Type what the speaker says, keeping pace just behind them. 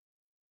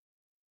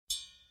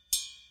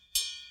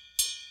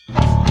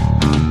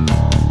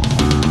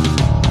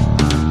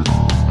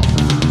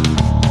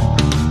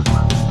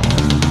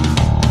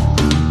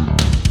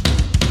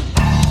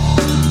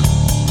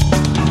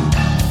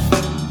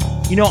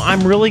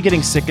I'm really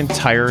getting sick and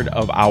tired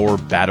of our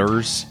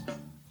betters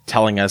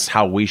telling us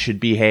how we should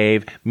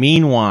behave.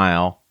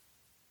 Meanwhile,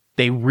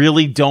 they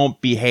really don't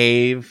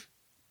behave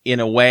in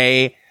a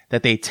way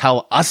that they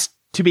tell us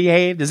to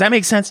behave. Does that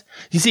make sense?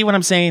 You see what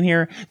I'm saying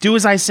here? Do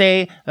as I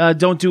say,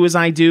 don't do as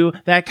I do,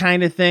 that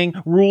kind of thing.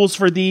 Rules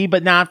for thee,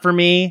 but not for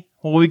me.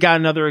 Well, we got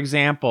another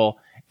example,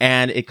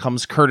 and it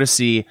comes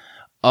courtesy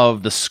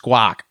of the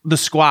squad.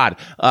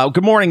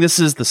 Good morning. This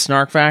is the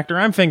Snark Factor.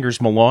 I'm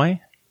Fingers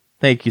Malloy.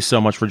 Thank you so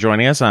much for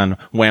joining us on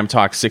Wham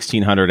Talk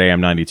 1600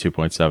 AM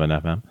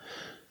 92.7 FM.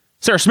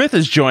 Sarah Smith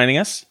is joining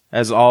us.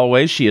 As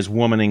always, she is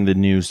womaning the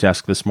news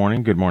desk this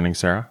morning. Good morning,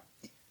 Sarah.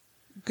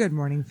 Good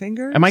morning,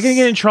 Fingers. Am I going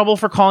to get in trouble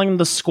for calling him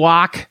the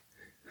squawk?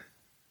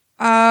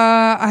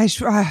 Probably.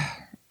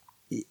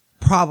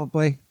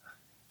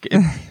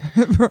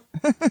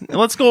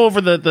 Let's go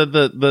over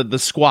the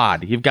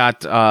squad. You've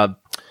got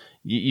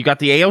you got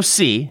the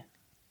AOC,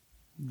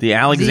 the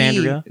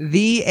Alexandria,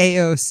 the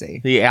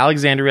AOC, the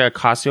Alexandria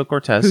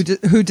Ocasio-Cortez,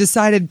 who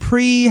decided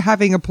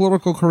having a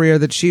political career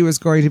that she was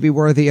going to be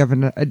worthy of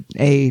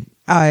a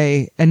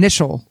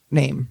initial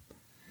name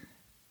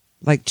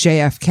like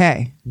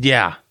JFK.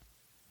 Yeah.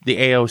 The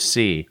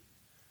AOC.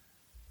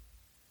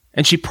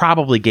 And she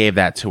probably gave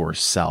that to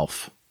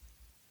herself.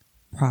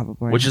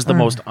 Probably. Which is the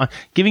most...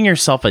 giving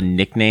yourself a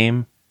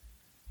nickname,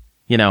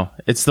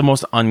 it's the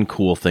most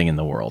uncool thing in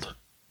the world.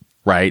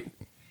 Right?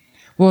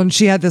 Well, and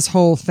she had this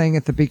whole thing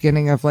at the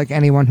beginning of, like,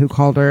 anyone who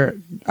called her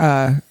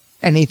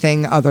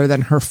anything other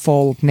than her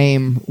full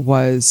name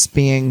was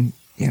being,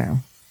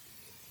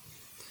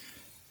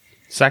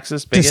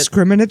 sexist, bigot?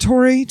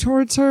 Discriminatory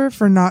towards her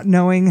for not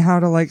knowing how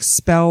to, like,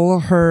 spell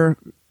her...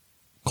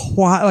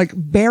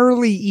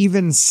 barely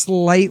even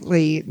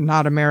slightly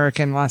not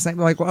American last name,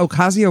 like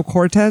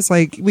Ocasio-Cortez.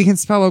 Like, we can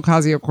spell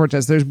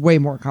Ocasio-Cortez. There's way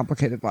more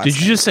complicated last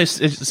Did you just say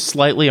it's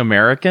slightly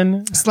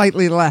American?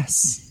 Slightly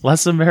less.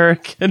 Less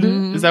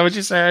American? Is that what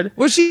you said?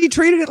 Well, she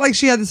treated it like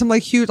she had some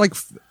like huge, like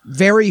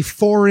very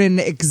foreign,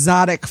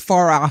 exotic,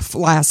 far off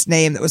last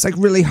name that was like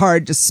really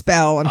hard to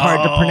spell and hard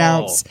to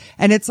pronounce.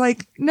 And it's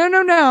like,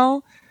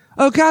 no.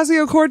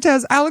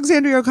 Ocasio-Cortez,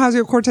 Alexandria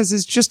Ocasio-Cortez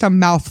is just a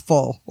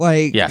mouthful.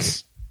 Like,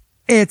 yes.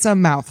 It's a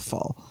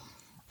mouthful.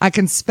 I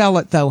can spell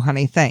it, though,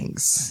 honey.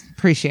 Thanks.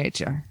 Appreciate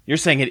you. You're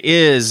saying it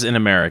is an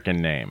American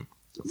name.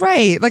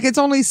 Right. Like, it's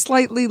only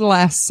slightly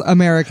less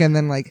American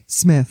than, like,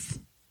 Smith,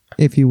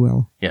 if you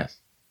will. Yes.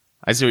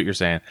 I see what you're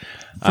saying.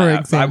 For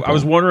example. I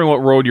was wondering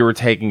what road you were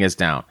taking us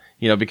down.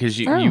 Because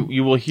you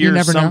will hear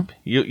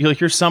you'll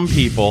hear some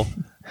people,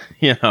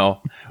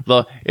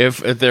 if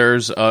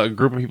there's a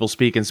group of people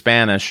speaking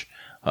Spanish,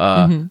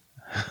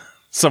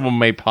 someone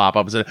may pop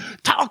up and say,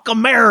 "Talk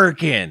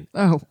American."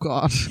 Oh,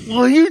 God.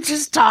 Will you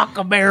just talk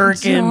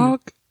American?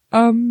 Talk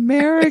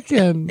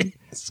American.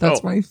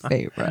 That's my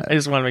favorite. I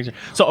just want to make sure.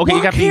 So, okay,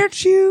 Why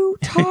can't you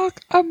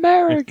talk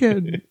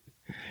American?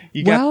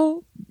 You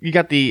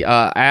got the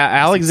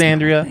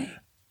Alexandria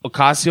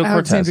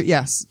Ocasio-Cortez.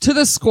 Yes. To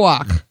the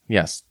squawk.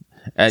 Yes.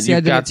 See,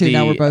 you've got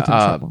now we're both in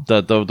trouble.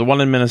 the one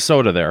in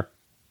Minnesota there.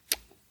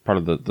 Part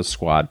of the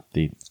squad.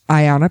 The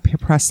Ayanna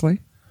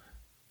Presley.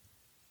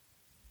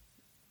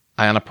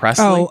 Ayanna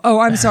Presley? Oh,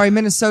 I'm sorry.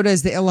 Minnesota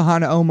is the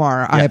Ilhan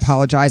Omar. Yes. I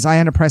apologize.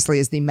 Ayanna Presley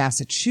is the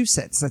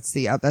Massachusetts. That's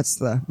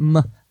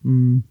the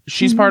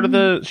She's part of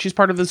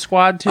the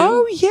squad too.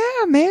 Oh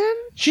yeah, man.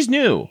 She's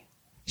new.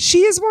 She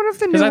is one of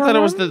the new. Because I thought it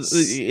was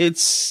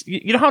it's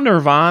how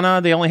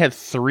Nirvana, they only had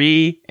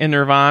 3 in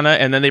Nirvana,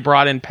 and then they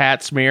brought in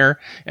Pat Smear,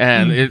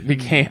 and it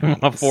became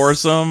a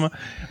foursome.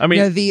 I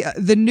mean, yeah,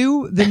 the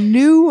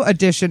new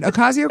addition: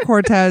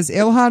 Ocasio-Cortez,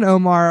 Ilhan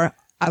Omar,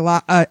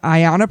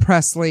 Ayanna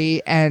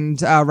Presley, and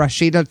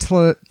Rashida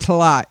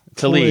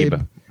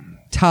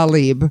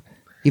Tlaib.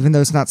 Even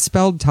though it's not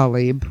spelled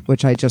Tlaib,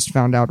 which I just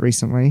found out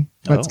recently.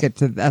 Let's get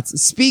to that.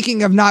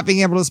 Speaking of not being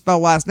able to spell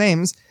last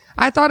names,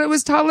 I thought it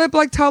was Tlaib,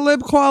 like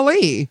Talib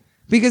Kweli,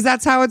 because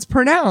that's how it's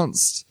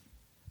pronounced.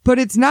 But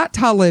it's not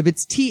Tlaib,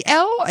 it's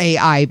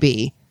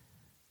Tlaib.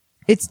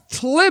 It's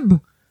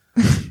Tlaib.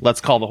 Let's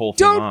call the whole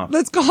thing off.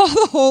 Let's call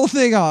the whole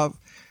thing off.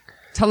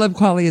 Talib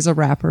Kweli is a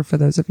rapper, for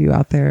those of you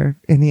out there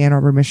in the Ann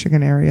Arbor,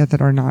 Michigan area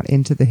that are not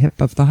into the hip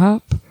of the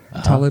hop.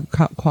 Talib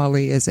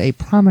Kweli is a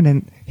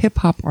prominent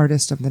hip-hop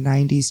artist of the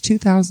 90s,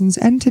 2000s,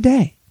 and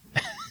today.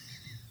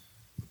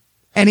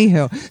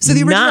 Anywho, so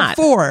the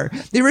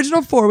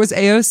original four was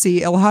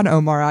AOC, Ilhan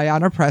Omar,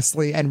 Ayanna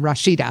Presley, and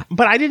Rashida.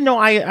 But I didn't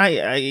know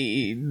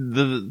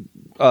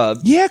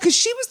yeah, because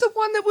she was the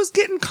one that was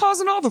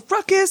causing all the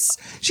ruckus.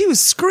 She was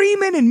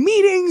screaming in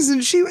meetings,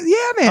 and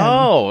man.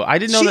 Oh, I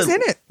didn't know she's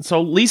in it.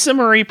 So Lisa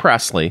Marie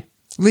Presley,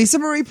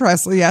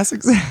 yes,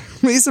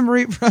 exactly. Lisa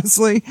Marie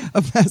Presley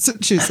of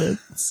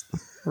Massachusetts.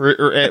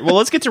 Well,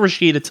 let's get to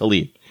Rashida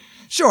Tlaib.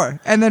 Sure,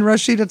 and then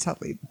Rashida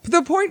Tlaib.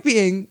 The point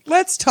being,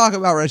 let's talk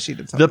about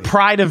Rashida Tlaib. The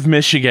pride of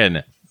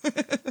Michigan.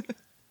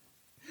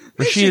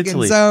 Rashida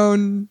Tlaib.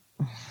 Zone.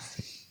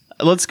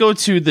 Let's go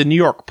to the New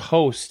York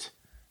Post,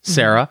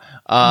 Sarah.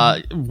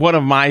 One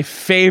of my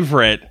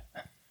favorite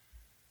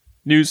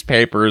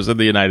newspapers in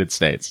the United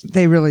States.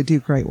 They really do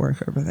great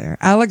work over there.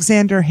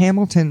 Alexander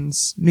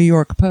Hamilton's New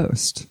York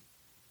Post,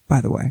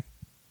 by the way.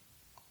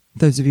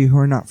 Those of you who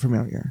are not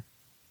familiar.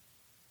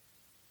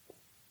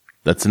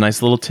 That's a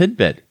nice little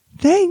tidbit.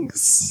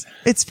 Thanks.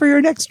 It's for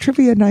your next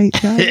trivia night,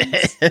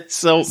 guys.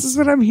 So this is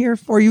what I'm here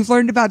for. You've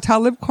learned about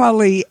Tlaib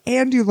Kweli,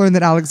 and you learned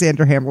that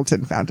Alexander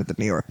Hamilton founded the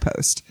New York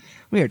Post.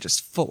 We are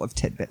just full of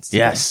tidbits today.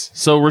 Yes.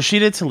 So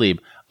Rashida Tlaib,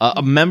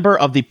 a member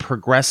of the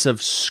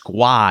Progressive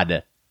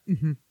Squad,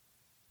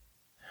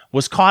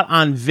 was caught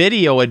on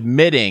video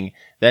admitting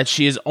that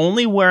she is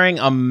only wearing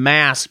a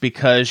mask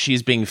because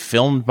she's being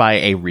filmed by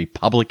a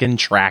Republican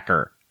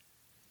tracker.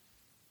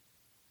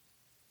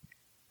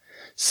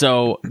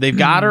 So they've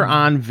got her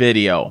on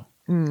video,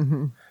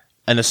 and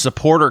a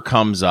supporter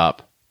comes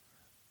up,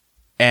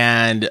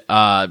 and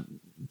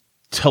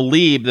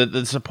Tlaib,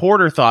 the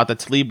supporter thought that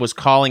Tlaib was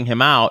calling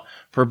him out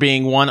for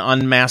being one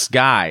unmasked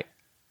guy.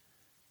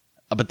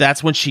 But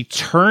that's when she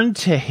turned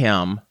to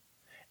him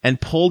and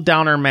pulled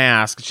down her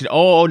mask. She said,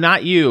 "Oh,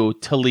 not you,"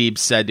 Tlaib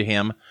said to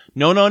him.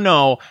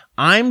 No,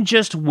 I'm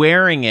just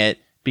wearing it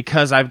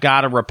because I've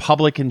got a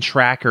Republican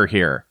tracker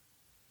here."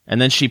 And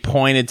then she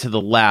pointed to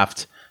the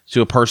left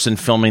to a person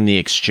filming the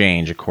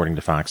exchange, according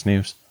to Fox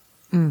News.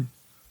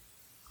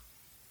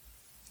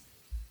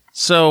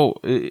 So,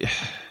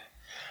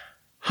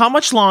 how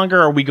much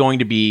longer are we going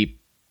to be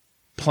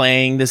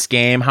playing this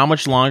game? How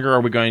much longer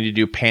are we going to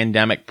do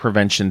pandemic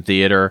prevention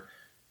theater?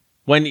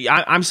 When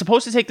I'm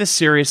supposed to take this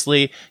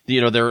seriously,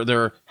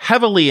 they're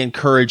heavily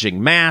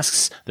encouraging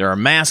masks. There are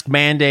mask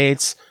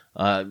mandates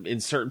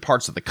in certain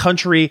parts of the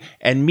country,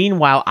 and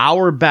meanwhile,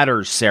 our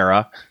betters,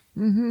 Sarah,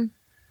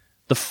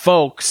 the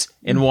folks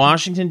in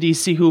Washington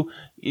D.C. who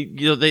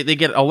they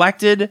get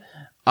elected,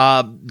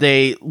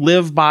 they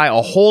live by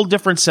a whole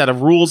different set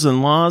of rules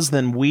and laws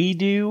than we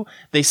do.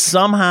 They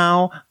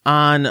somehow,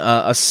 on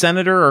a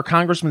senator or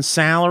congressman's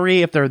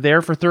salary, if they're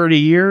there for 30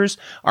 years,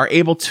 are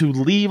able to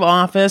leave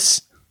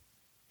office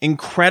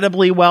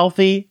incredibly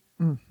wealthy.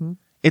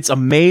 It's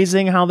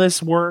amazing how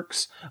this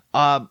works.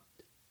 When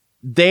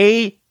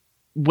they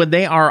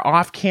are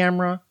off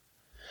camera,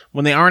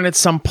 when they aren't at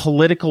some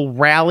political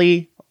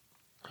rally,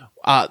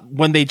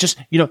 when they just,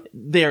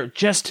 they're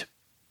just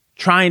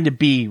trying to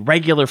be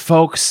regular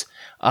folks,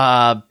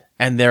 and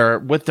they're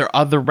with their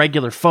other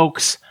regular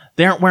folks,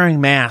 they aren't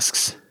wearing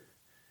masks.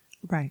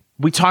 Right.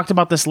 We talked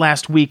about this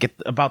last week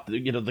about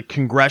the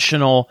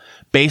congressional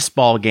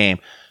baseball game.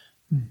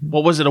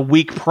 What was it? A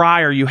week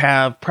prior, you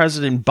have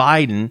President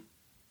Biden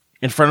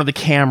in front of the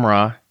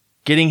camera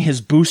getting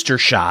his booster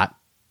shot,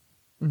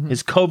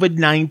 his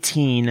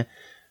COVID-19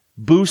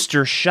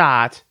 booster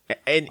shot,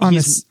 and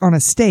he's on a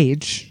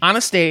stage. On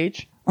a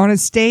stage. On a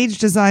stage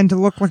designed to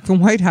look like the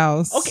White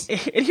House. Okay,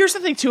 and here's the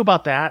thing too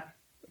about that.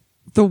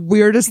 The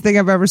weirdest thing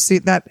I've ever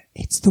seen.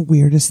 It's the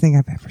weirdest thing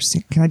I've ever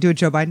seen. Can I do a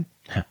Joe Biden?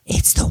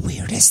 It's the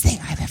weirdest thing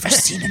I've ever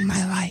seen in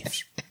my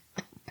life.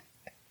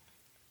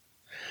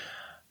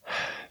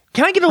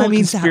 Can I get a little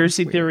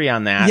conspiracy theory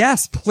on that?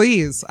 Yes,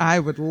 please. I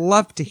would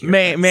love to hear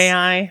this. May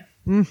I?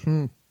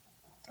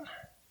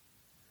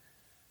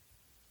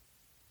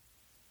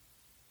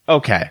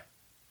 Okay.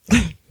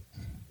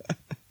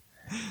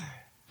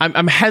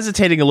 I'm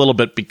hesitating a little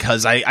bit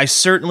because I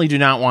certainly do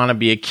not want to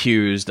be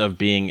accused of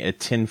being a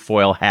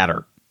tinfoil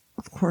hatter.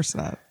 Of course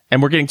not.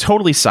 And we're getting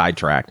totally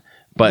sidetracked.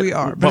 But we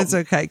are, but it's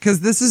okay,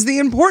 because this is the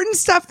important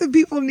stuff that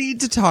people need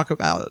to talk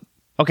about.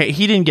 Okay,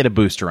 he didn't get a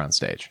booster on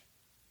stage.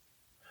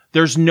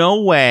 There's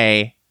no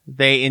way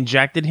they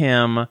injected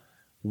him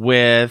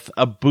with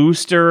a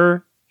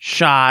booster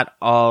shot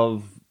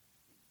of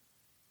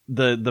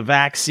the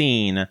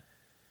vaccine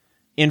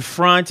in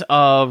front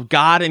of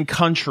God and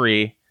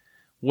country,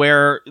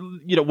 where,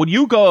 when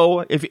you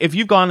go, if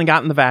you've gone and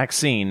gotten the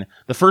vaccine,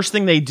 the first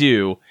thing they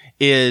do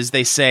is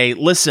they say,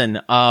 listen,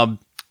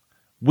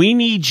 we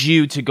need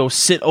you to go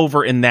sit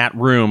over in that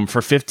room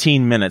for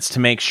 15 minutes to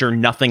make sure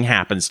nothing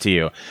happens to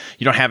you.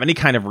 You don't have any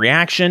kind of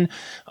reaction.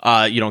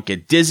 You don't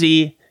get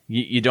dizzy.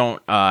 You don't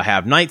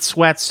have night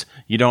sweats.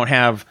 You don't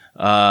have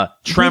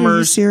tremors. Are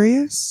you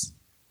serious?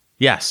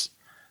 Yes.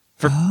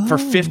 For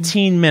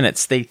 15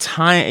 minutes, they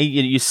time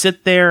you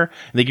sit there, and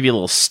they give you a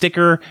little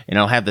sticker, and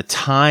it'll have the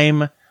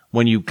time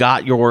when you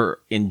got your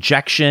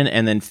injection,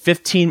 and then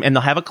and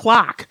they'll have a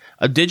clock,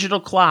 a digital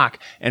clock,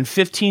 and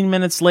 15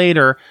 minutes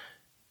later,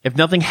 if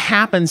nothing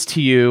happens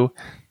to you,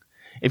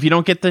 if you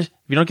don't get the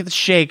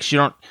shakes, you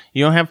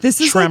don't have this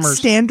tremors. Is like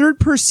standard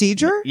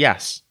procedure?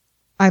 Yes.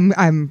 I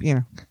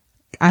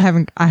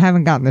haven't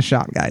gotten the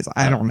shot, guys.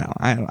 I don't know.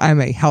 I'm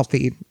a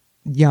healthy,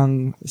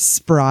 young,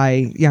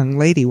 spry young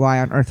lady. Why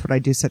on earth would I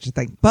do such a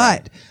thing?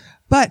 But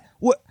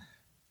what?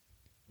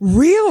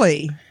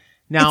 Really?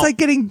 Now it's like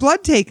getting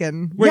blood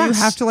taken, where you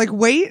have to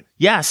wait.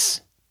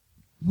 Yes.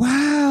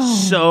 Wow.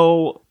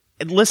 So.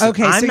 Listen,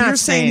 okay, so you're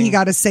saying he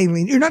got a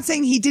saline. You're not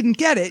saying he didn't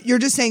get it. You're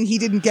just saying he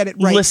didn't get it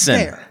right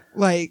there.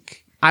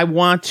 I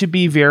want to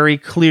be very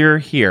clear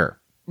here.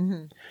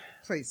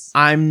 Please.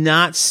 I'm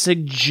not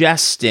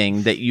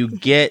suggesting that you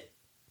get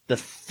the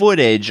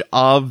footage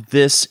of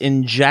this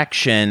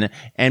injection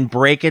and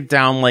break it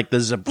down like the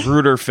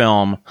Zapruder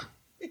film.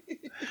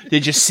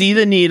 Did you see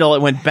the needle?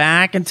 It went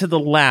back and to the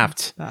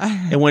left.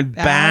 It went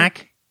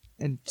back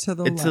and to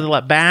the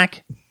left.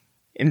 Back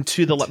and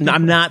to the left. No,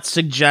 I'm not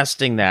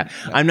suggesting that.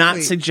 I'm not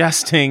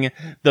suggesting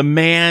the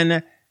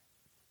man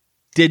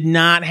did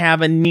not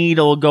have a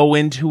needle go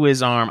into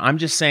his arm. I'm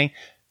just saying,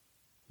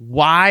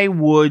 why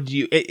would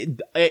you...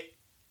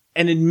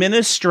 an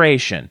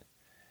administration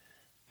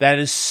that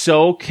is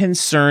so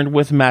concerned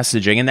with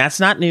messaging, and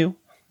that's not new.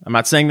 I'm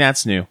not saying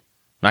that's new. I'm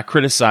not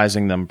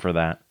criticizing them for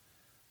that.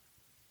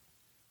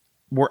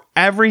 Where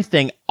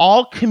everything,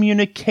 all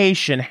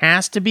communication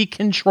has to be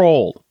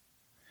controlled.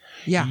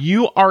 Yeah.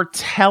 You are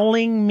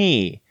telling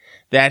me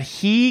that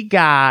he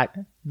got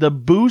the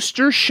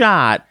booster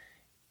shot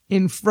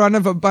in front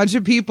of a bunch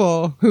of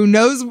people who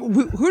knows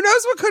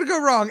what could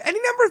go wrong. Any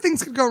number of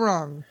things could go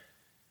wrong.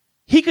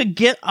 He could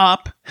get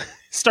up,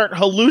 start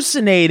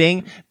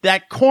hallucinating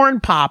that corn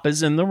pop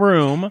is in the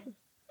room.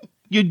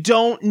 You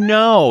don't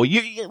know.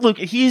 Look,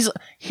 he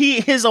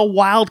is a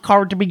wild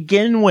card to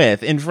begin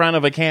with in front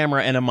of a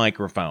camera and a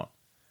microphone.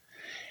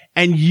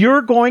 And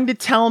you're going to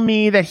tell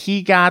me that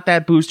he got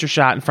that booster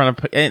shot in front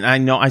of... And I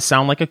know I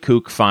sound like a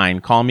kook.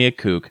 Fine. Call me a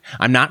kook.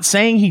 I'm not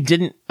saying he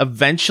didn't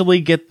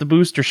eventually get the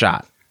booster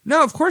shot.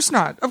 No, of course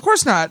not. Of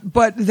course not.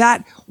 But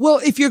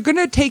if you're going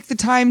to take the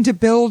time to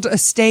build a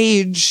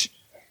stage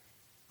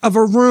of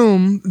a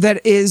room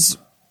that is...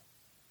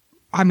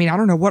 I mean, I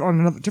don't know what, on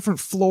another different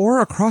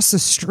floor across the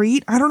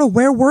street? I don't know.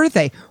 Where were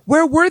they?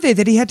 Where were they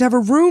that he had to have a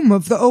room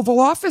of the Oval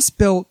Office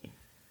built?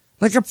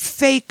 Like a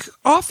fake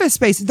office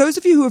space. Those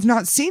of you who have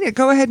not seen it,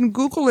 go ahead and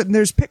Google it, and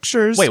there's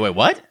pictures. Wait,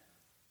 what?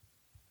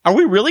 Are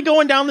we really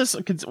going down this?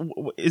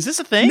 Is this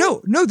a thing?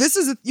 No, this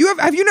is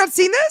have you not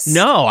seen this?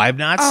 No, I've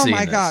not seen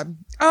this.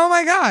 Oh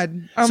my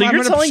God. So I'm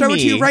you're telling show me, it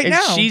to you right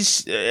now.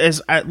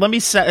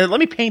 Let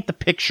me paint the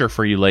picture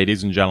for you,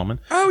 ladies and gentlemen.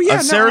 Oh yeah.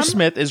 Sarah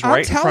Smith is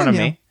right in front of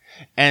me.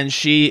 And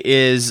she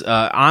is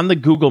on the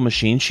Google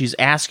machine. She's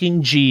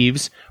asking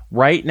Jeeves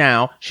right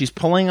now. She's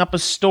pulling up a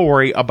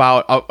story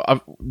about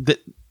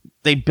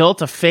they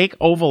built a fake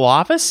Oval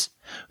Office.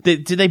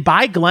 Did they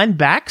buy Glenn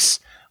Beck's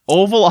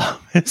Oval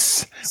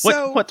Office?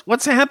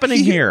 What's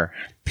happening here?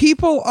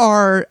 People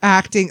are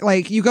acting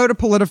like, you go to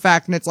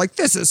PolitiFact and it's like,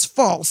 this is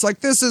false. Like,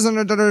 this isn't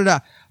a da-da-da-da.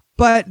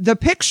 But the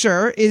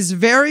picture is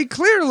very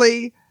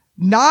clearly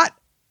not.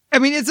 I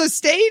mean, it's a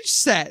stage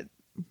set.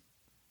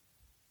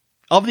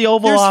 Of the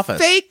Oval Office.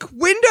 Fake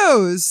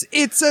windows.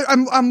 It's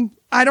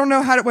I don't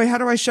know how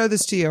do I show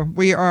this to you?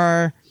 We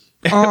are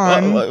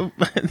on.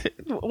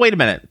 Wait a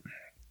minute.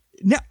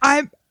 No,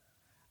 I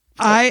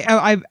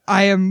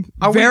am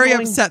very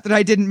upset that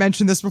I didn't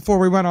mention this before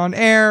we went on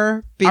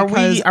air.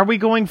 Because are we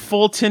going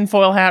full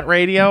tinfoil hat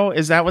radio?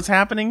 Is that what's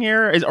happening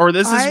here?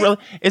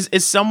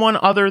 Is someone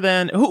other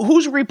than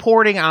who's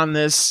reporting on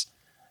this?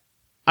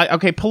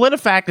 Okay,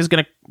 PolitiFact is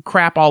going to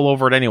crap all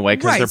over it anyway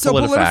because they're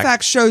PolitiFact. So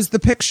PolitiFact shows the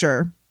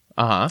picture.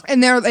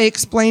 And there they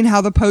explain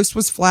how the post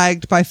was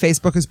flagged by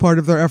Facebook as part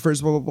of their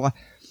efforts, blah, blah,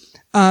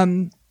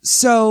 blah.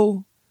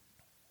 So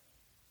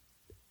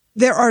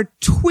there are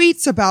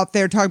tweets about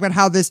there talking about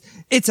how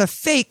it's a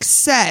fake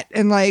set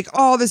and like,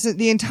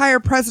 the entire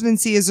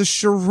presidency is a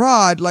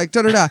charade, like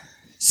da da da.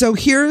 So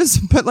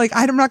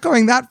I'm not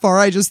going that far.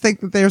 I just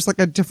think that there's like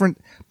a different,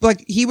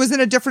 like he was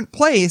in a different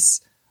place.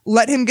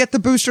 Let him get the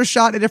booster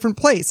shot in a different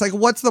place. Like,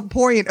 what's the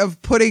point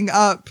of putting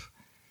up?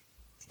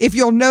 If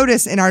you'll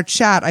notice in our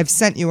chat, I've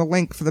sent you a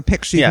link for the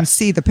picture. You can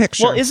see the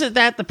picture. Well, isn't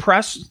that the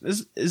press?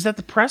 Is that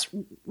the press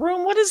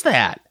room? What is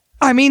that?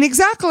 I mean,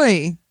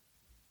 exactly.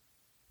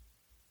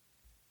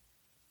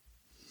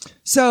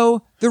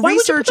 So the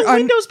research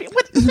on Windows.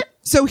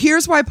 So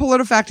here's why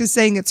PolitiFact is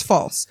saying it's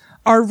false.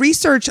 Our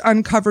research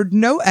uncovered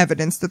no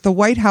evidence that the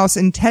White House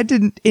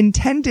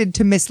intended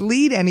to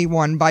mislead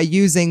anyone by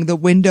using the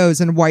windows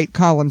and white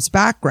columns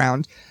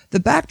background. The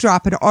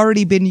backdrop had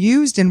already been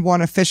used in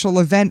one official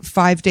event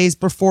 5 days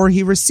before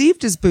he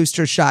received his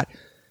booster shot.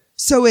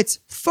 So it's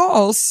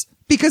false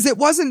because it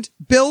wasn't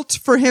built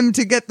for him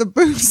to get the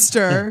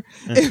booster.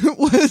 It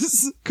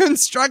was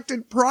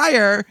constructed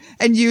prior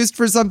and used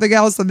for something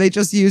else, and they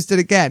just used it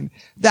again.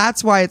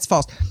 That's why it's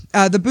false.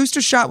 The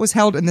booster shot was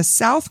held in the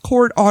South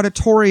Court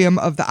Auditorium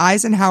of the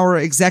Eisenhower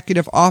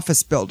Executive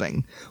Office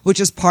Building, which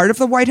is part of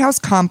the White House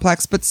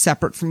complex but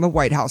separate from the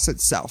White House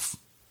itself.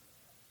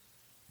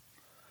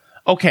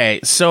 Okay,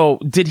 so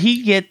did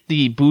he get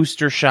the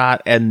booster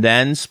shot and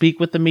then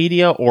speak with the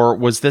media, or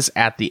was this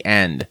at the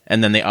end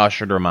and then they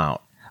ushered him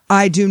out?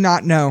 I do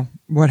not know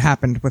what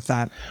happened with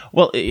that.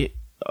 Well,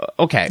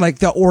 okay. Like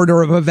the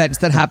order of events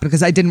that happened,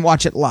 because I didn't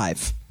watch it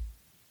live.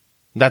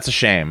 That's a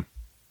shame.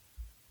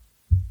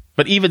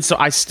 But even so,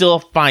 I still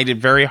find it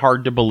very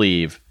hard to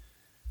believe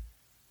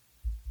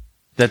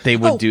that they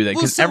would do that,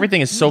 because everything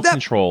is so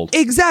controlled.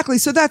 Exactly.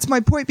 So that's my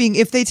point being,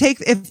 if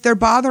they're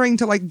bothering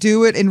to like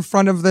do it in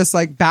front of this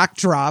like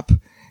backdrop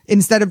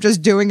instead of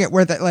just doing it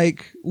where that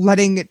like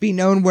letting it be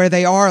known where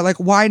they are, like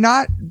why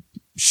not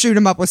shoot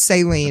him up with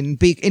saline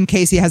in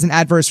case he has an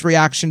adverse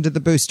reaction to the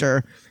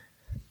booster?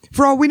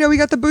 For all we know, he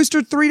got the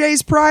booster 3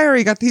 days prior.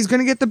 He's going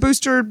to get the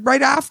booster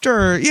right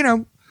after. You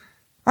know,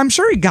 I'm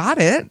sure he got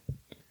it.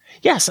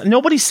 Yes,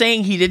 nobody's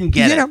saying he didn't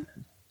get it.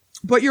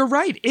 But you're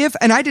right.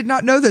 And I did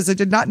not know this. I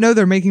did not know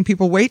they're making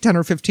people wait 10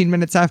 or 15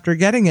 minutes after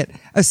getting it,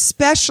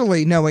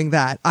 especially knowing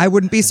that. I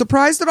wouldn't be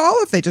surprised at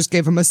all if they just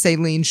gave him a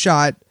saline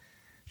shot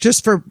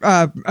just for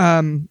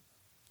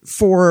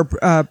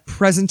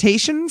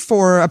presentation,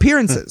 for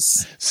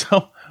appearances.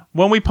 So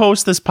when we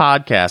post this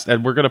podcast,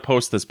 and we're going to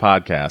post this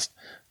podcast,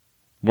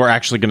 we're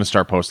actually going to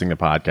start posting the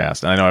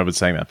podcast. And I know I've been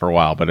saying that for a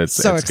while, but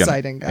it's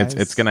exciting, guys.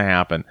 It's going to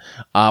happen.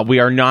 We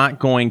are not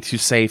going to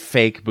say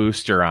fake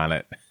booster on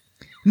it.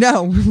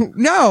 No,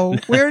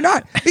 we're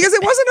not, because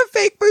it wasn't a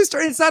fake booster.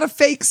 It's not a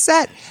fake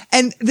set.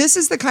 And this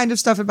is the kind of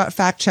stuff about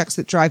fact checks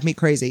that drive me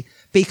crazy,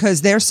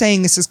 because they're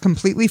saying this is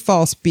completely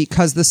false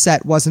because the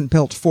set wasn't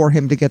built for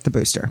him to get the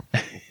booster.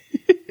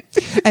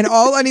 And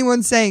all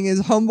anyone's saying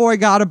is homeboy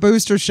got a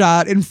booster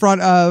shot in front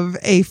of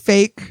a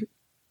fake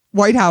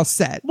White House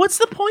set. What's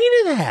the point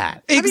of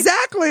that?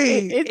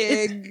 Exactly.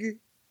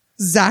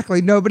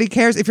 Exactly. Nobody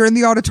cares. If you're in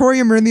the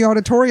auditorium, you're in the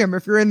auditorium.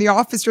 If you're in the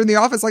office, you're in the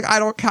office. Like, I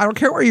don't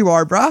care where you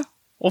are, bruh.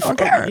 Well, I don't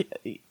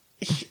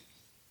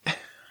care.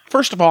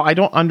 First of all, I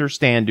don't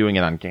understand doing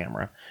it on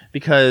camera,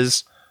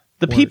 because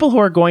the people who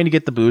are going to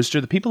get the booster,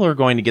 the people who are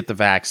going to get the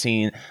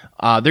vaccine,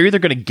 they're either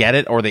going to get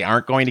it or they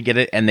aren't going to get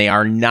it, and they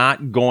are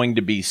not going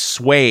to be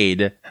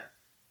swayed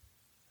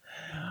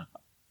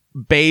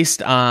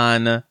based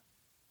on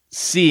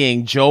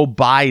seeing Joe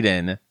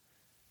Biden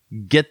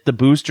get the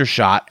booster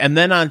shot. And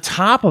then on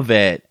top of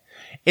it,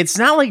 it's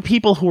not like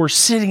people who are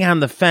sitting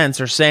on the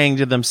fence are saying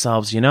to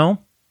themselves, you know,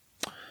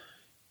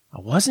 I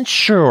wasn't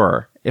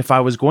sure if I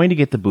was going to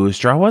get the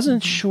booster. I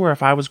wasn't sure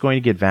if I was going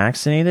to get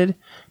vaccinated.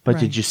 But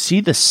did you see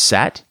the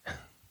set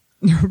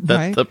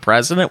that the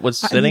president was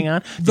sitting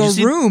on?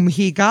 The room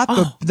he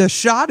got the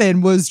shot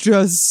in was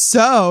just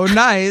so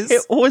nice.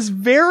 It was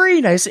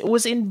very nice. It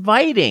was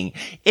inviting.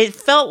 It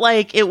felt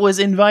like it was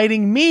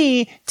inviting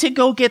me to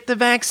go get the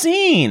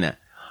vaccine.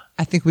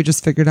 I think we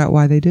just figured out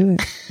why they do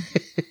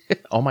it.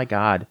 Oh, my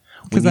God.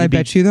 Because I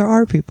bet you there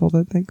are people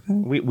that think that.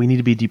 We need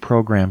to be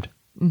deprogrammed.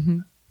 Mm-hmm.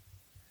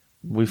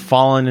 We've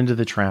fallen into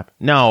the trap.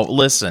 No,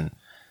 listen.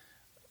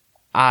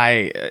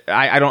 I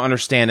don't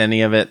understand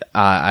any of it.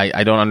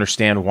 I don't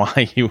understand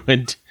why you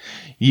would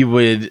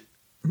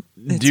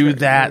do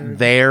that weird.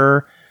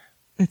 There.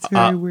 It's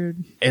very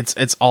weird.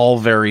 It's all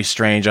very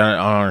strange. I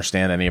don't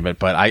understand any of it.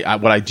 But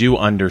what I do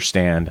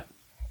understand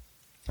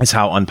is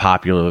how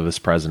unpopular this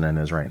president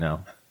is right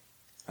now.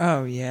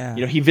 Oh, yeah.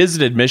 You know, he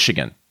visited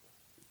Michigan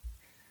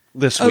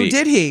this week. Oh,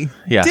 did he?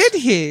 Yes.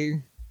 Did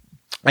he?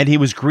 And he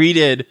was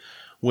greeted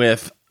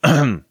with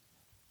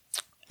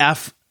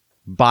F.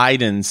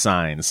 Biden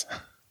signs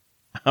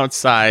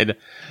outside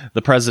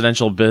the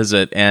presidential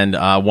visit. And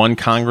one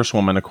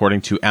congresswoman,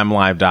 according to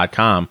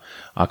MLive.com,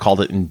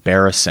 called it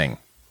embarrassing.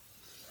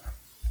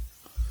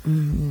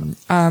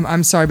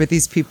 I'm sorry, but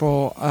these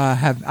people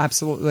have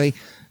absolutely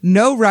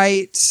no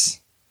right,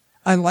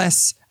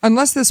 unless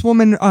this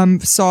woman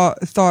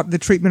thought the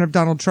treatment of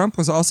Donald Trump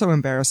was also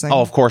embarrassing.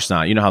 Oh, of course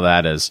not. You know how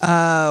that is.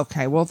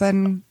 Okay, well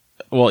then.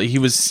 Well,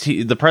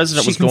 the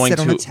president was going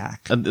to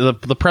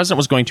the president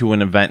was going to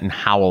an event in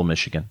Howell,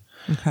 Michigan,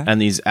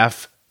 and these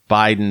F.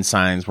 Biden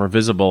signs were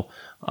visible.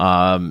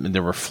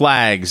 There were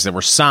flags, there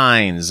were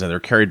signs, and they're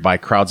carried by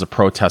crowds of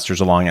protesters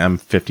along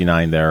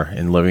M59 there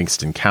in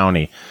Livingston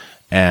County,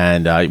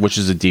 and which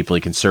is a deeply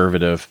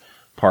conservative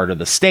part of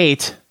the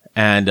state.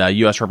 And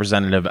U.S.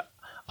 Representative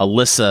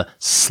Alyssa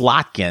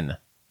Slotkin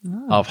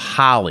of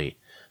Holly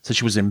said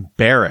she was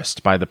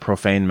embarrassed by the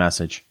profane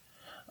message.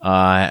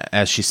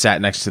 As she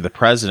sat next to the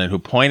president, who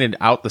pointed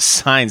out the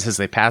signs as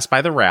they passed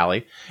by the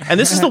rally. And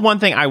this is the one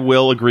thing I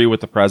will agree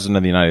with the president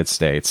of the United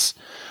States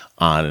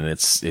on, and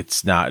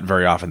it's not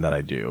very often that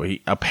I do.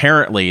 He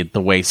apparently, the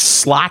way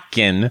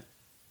Slotkin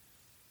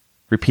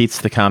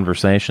repeats the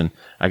conversation,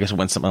 I guess it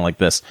went something like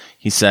this.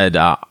 He said,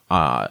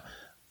 aren't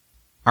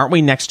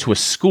we next to a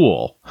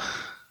school?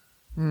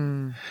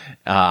 I'm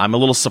a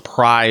little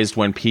surprised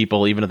when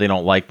people, even if they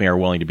don't like me, are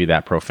willing to be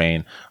that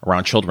profane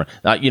around children.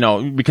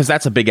 Because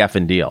that's a big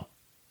effing deal,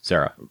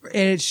 Sarah.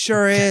 It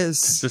sure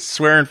is. To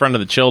swear in front of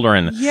the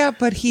children. Yeah,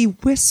 but he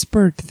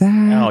whispered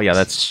that. Oh, yeah,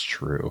 that's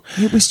true.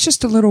 It was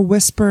just a little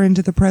whisper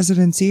into the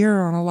president's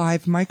ear on a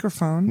live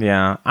microphone.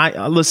 Yeah,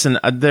 listen.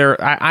 I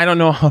don't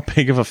know how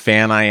big of a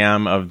fan I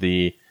am of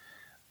the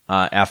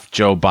F.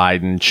 Joe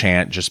Biden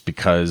chant, just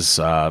because,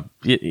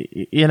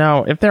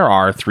 if there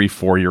are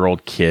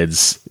 3-4-year-old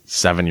kids,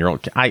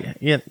 7-year-old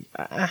kids,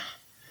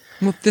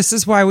 well, this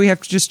is why we have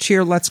to just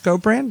cheer "Let's Go,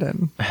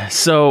 Brandon."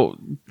 So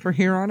for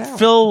here on out,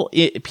 fill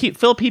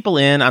people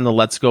in on the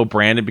 "Let's Go,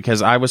 Brandon,"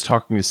 because I was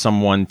talking to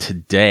someone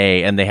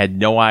today and they had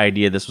no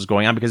idea this was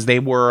going on, because they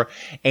were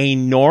a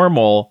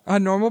normal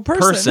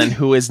person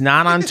who is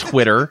not on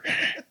Twitter.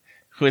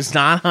 Who is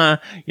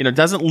not,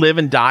 doesn't live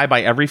and die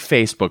by every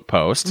Facebook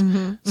post.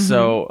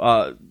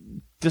 So,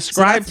 that's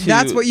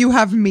what you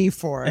have me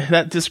for.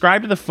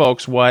 Describe to the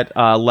folks what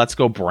Let's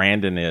Go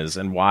Brandon is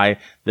and why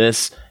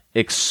this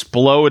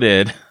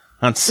exploded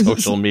on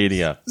social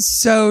media.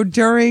 So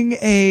during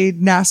a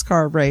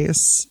NASCAR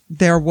race,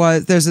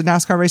 there's a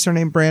NASCAR racer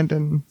named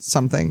Brandon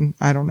something,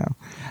 I don't know.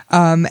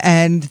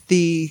 And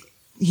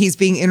he's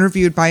being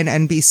interviewed by an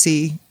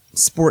NBC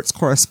sports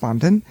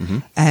correspondent,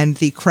 and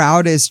the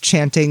crowd is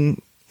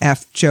chanting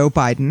F Joe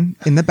Biden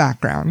in the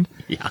background.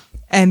 Yeah.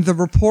 And the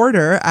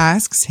reporter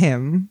asks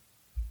him,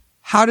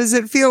 how does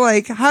it feel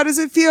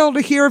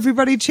to hear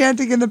everybody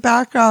chanting in the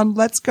background,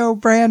 let's go,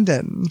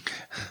 Brandon?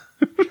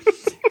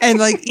 And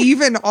like,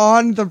 even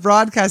on the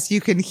broadcast,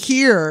 you can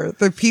hear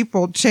the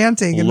people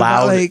chanting and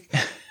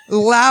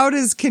loud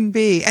as can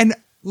be. And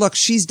look,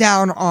 she's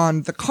down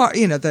on the car,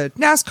 the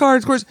NASCAR,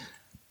 of course.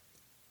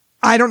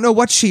 I don't know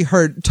what she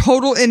heard.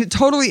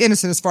 Totally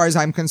innocent as far as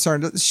I'm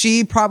concerned.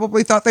 She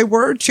probably thought they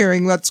were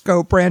cheering, let's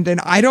go, Brandon.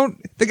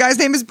 The guy's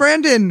name is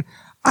Brandon.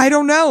 I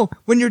don't know.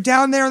 When you're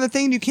down there on the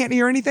thing, you can't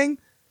hear anything.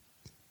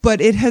 But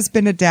it has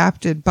been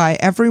adapted by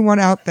everyone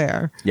out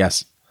there.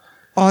 Yes.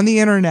 On the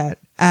internet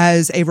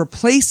as a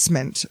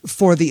replacement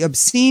for the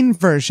obscene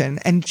version.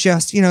 And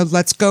just,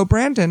 let's go,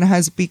 Brandon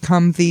has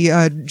become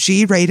the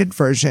G-rated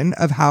version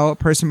of how a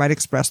person might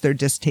express their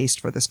distaste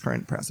for this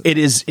current president.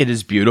 It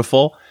is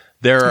beautiful.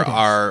 There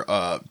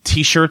are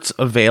T-shirts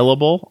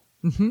available.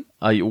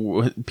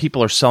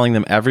 People are selling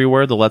them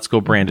everywhere. The Let's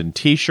Go Brandon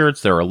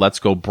T-shirts. There are Let's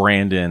Go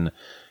Brandon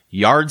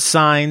yard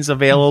signs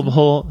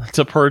available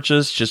to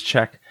purchase. Just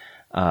check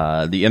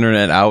the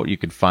internet out. You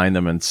can find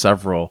them in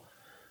several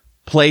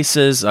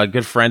places. A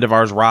good friend of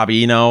ours, Rob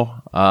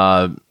Eno,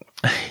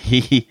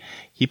 he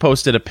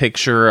posted a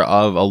picture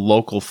of a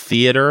local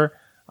theater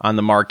on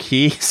the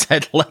marquee.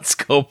 Said, let's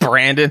go,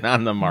 Brandon,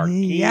 on the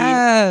marquee.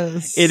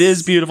 Yes. It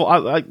is beautiful.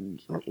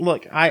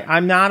 Look,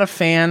 I'm not a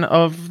fan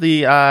of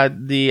the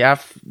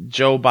F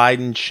Joe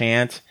Biden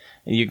chant.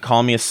 You can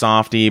call me a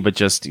softie, but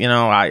just,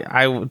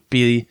 I would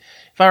be,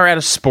 if I were at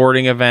a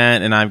sporting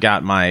event and I've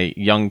got my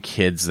young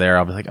kids there,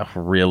 I'll be like, oh,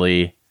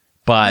 really?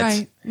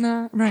 But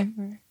right.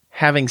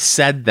 Having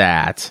said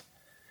that,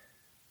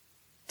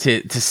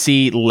 to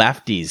see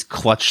lefties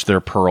clutch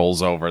their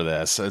pearls over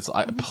this, it's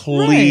like,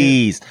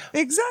 please.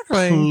 Right.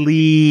 Exactly.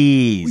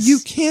 Please. You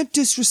can't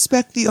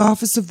disrespect the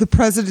office of the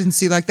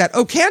presidency like that.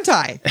 Oh, can't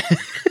I?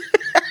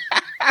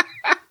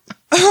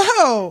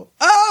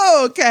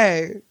 Oh,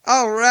 okay.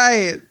 All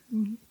right.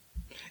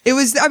 It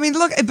was,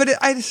 look, but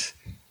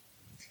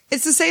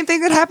it's the same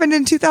thing that happened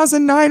in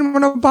 2009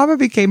 when Obama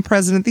became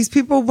president. These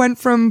people went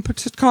from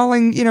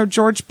calling,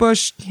 George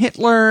Bush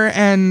Hitler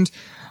and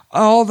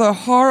all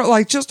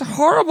the just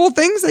horrible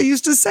things they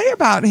used to say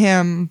about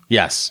him.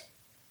 Yes.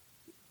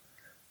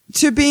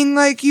 To being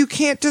like, you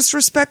can't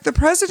disrespect the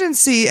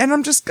presidency. And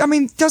I'm just,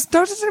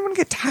 does anyone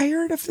get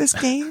tired of this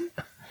game?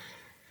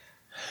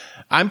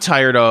 I'm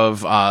tired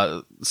of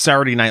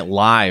Saturday Night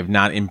Live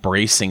not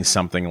embracing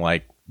something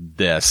like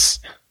this.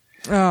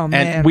 Oh,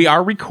 man. And we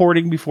are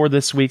recording before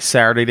this week's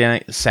Saturday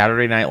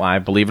Night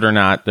Live. Believe it or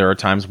not, there are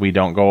times we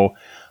don't go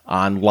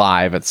on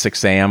live at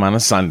 6 a.m. on a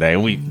Sunday.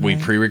 We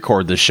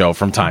pre-record this show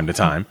from time to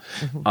time.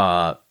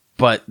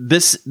 But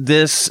this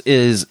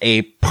is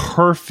a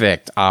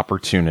perfect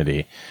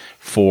opportunity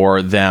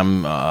for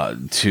them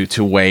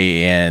to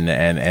weigh in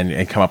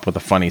and come up with a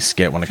funny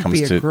skit when it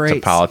comes to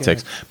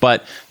politics. Skit.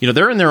 But,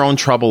 they're in their own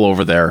trouble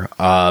over there.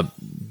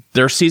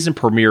 Their season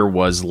premiere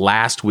was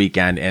last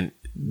weekend, and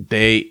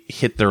they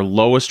hit their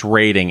lowest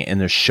rating in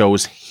the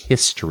show's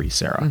history,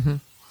 Sarah.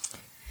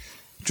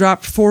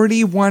 Dropped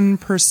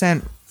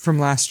 41% from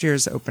last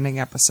year's opening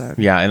episode.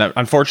 Yeah, and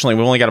unfortunately,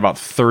 we only got about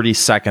 30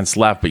 seconds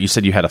left, but you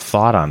said you had a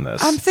thought on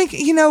this. I'm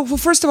thinking, well,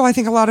 first of all, I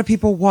think a lot of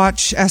people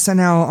watch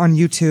SNL on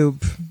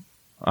YouTube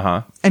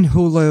and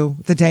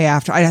Hulu the day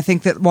after. I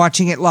think that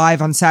watching it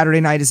live on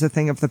Saturday night is a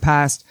thing of the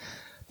past.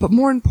 But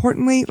more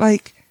importantly,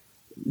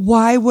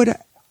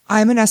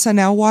 I'm an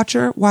SNL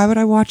watcher. Why would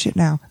I watch it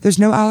now? There's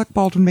no Alec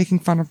Baldwin making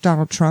fun of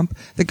Donald Trump.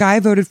 The guy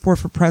I voted for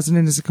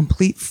president is a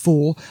complete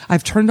fool.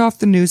 I've turned off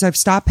the news. I've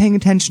stopped paying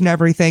attention to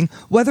everything,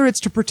 whether it's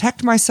to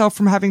protect myself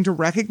from having to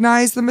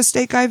recognize the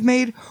mistake I've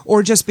made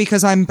or just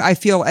because I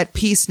feel at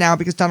peace now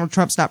because Donald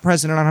Trump's not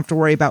president. I don't have to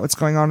worry about what's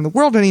going on in the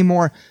world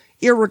anymore.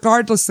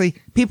 Irregardlessly,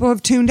 people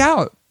have tuned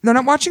out. They're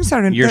not watching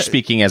Saturday. You're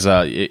speaking as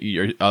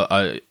through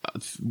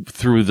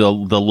the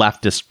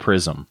leftist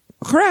prism.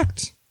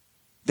 Correct.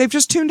 They've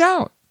just tuned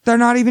out. They're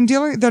not even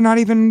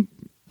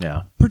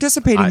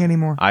participating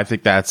anymore. I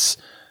think that's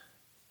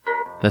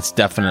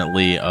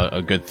definitely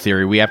a good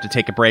theory. We have to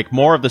take a break.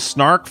 More of the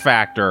Snark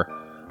Factor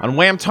on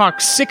Wham Talk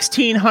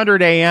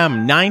 1600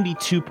 AM,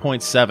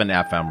 92.7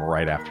 FM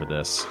right after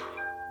this.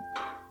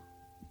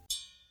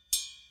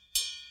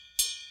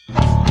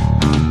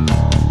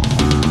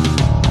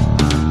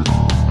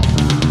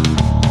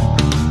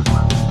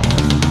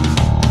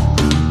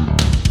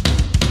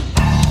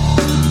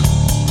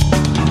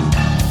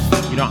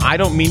 I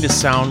don't mean to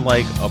sound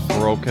like a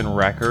broken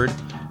record,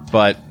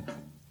 but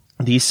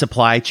these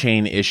supply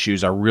chain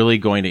issues are really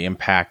going to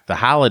impact the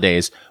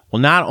holidays.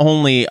 Well, not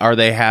only are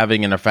they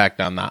having an effect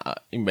on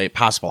the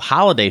possible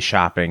holiday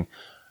shopping,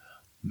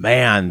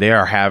 man, they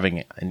are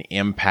having an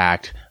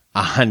impact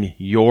on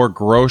your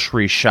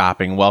grocery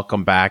shopping.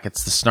 Welcome back.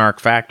 It's the Snark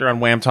Factor on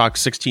Wham Talk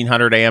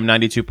 1600 AM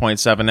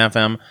 92.7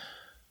 FM.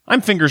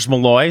 I'm Fingers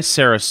Malloy.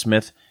 Sarah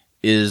Smith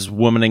is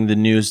womaning the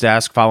news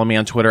desk. Follow me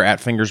on Twitter at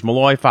Fingers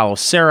Malloy. Follow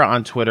Sarah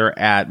on Twitter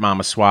at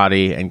Mama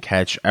Swati, and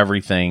catch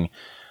everything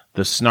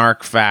the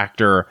Snark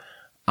Factor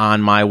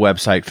on my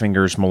website,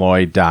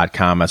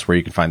 fingersmalloy.com. That's where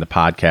you can find the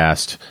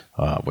podcast,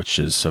 which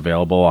is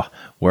available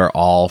where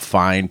all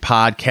fine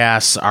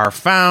podcasts are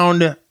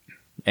found,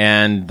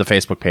 and the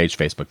Facebook page,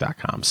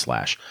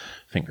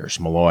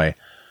 facebook.com/fingersmalloy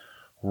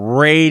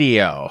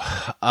radio.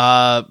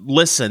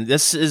 Listen,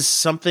 this is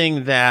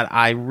something that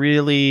I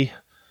really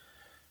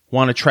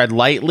want to tread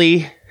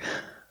lightly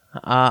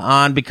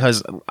on,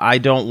 because I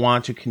don't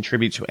want to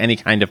contribute to any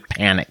kind of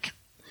panic,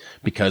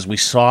 because we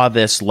saw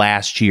this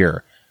last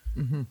year.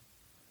 Mm-hmm.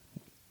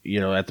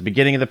 At the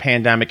beginning of the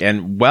pandemic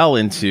and well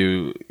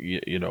into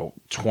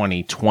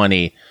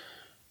 2020,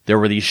 there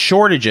were these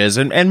shortages,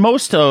 and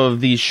most of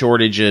these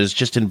shortages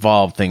just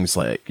involved things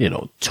like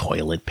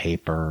toilet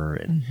paper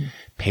and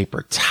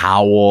paper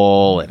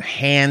towel and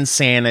hand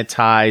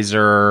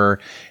sanitizer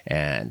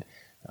and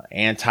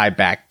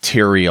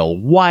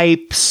antibacterial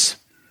wipes.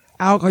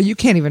 Alcohol. You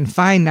can't even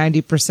find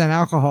 90%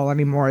 alcohol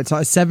anymore. It's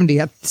 70.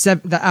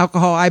 The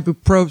alcohol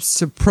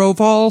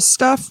ibuprofen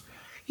stuff.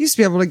 Used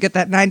to be able to get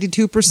that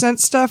 92%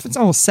 stuff. It's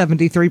almost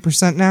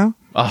 73% now.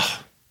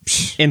 Oh,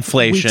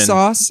 inflation. Weak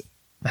sauce.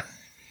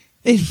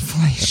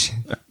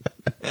 Inflation.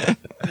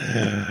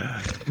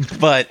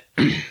 But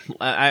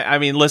I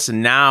mean,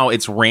 listen, now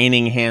it's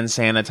raining hand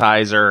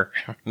sanitizer.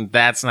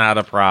 That's not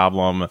a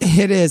problem.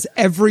 It is.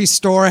 Every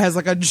store has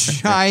like a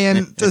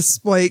giant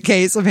display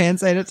case of hand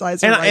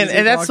sanitizer.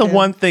 And that's the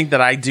one thing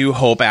that I do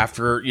hope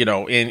after,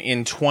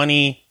 in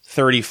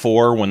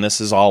 2034, when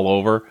this is all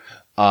over,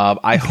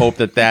 I hope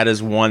that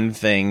is one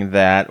thing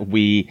that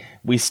we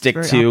stick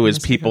to, is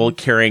people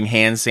carrying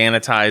hand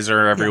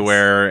sanitizer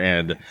everywhere.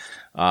 Yes.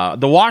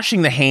 And the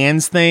washing the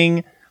hands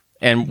thing,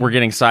 and we're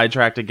getting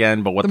sidetracked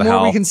again, but what the hell? The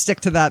more we can stick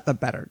to that, the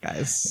better,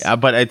 guys. Yeah,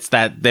 but it's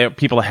that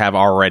people have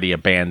already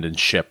abandoned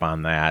ship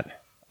on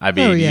that. I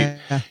mean,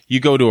 you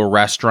go to a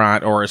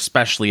restaurant, or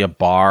especially a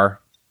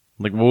bar.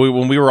 Like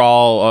when we were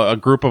all, a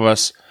group of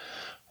us,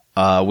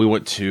 we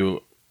went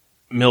to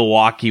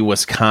Milwaukee,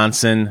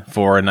 Wisconsin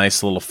for a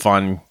nice little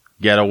fun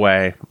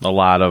getaway. A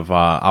lot of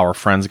our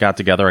friends got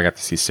together. I got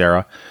to see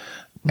Sarah.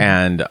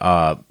 And,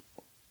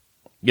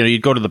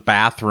 you'd go to the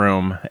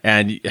bathroom,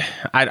 and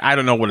I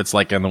don't know what it's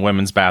like in the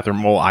women's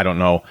bathroom. Well, I don't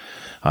know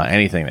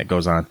anything that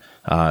goes on,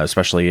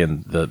 especially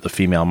in the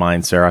female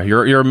mind, Sarah.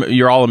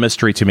 You're all a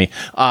mystery to me.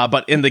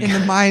 But in the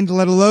mind,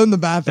 let alone the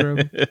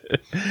bathroom.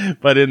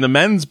 But in the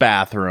men's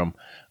bathroom,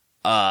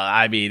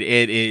 I mean,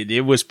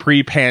 it was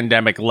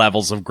pre-pandemic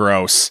levels of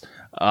gross.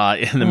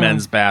 In the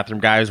men's bathroom,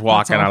 guys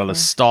walking out of the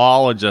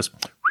stall and just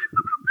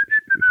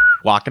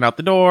walking out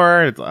the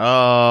door. It's,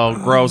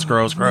 gross.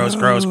 Gross. Why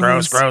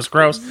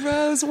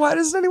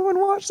doesn't anyone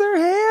wash their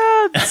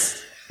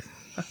hands?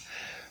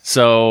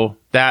 So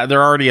that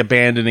they're already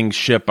abandoning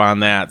ship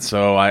on that.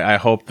 So I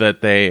hope that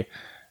the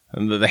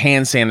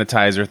hand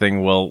sanitizer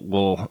thing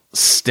will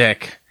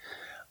stick.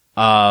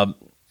 But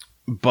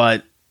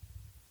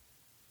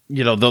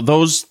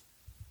those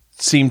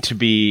seem to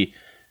be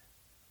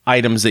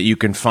items that you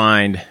can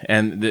find,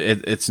 and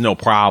it's no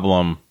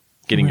problem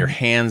getting your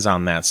hands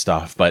on that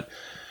stuff. But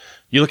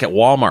you look at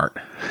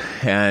Walmart,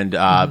 and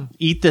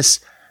Eat This,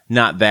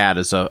 Not That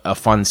is a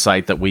fun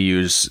site that we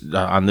use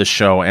on this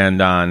show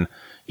and on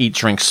Eat,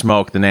 Drink,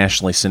 Smoke, the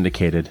nationally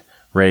syndicated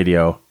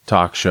radio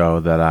talk show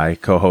that I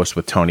co-host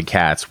with Tony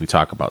Katz. We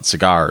talk about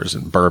cigars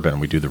and bourbon.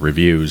 We do the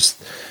reviews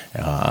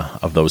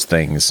of those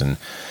things, and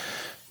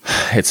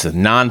it's a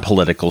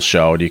non-political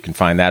show. You can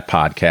find that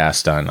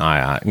podcast on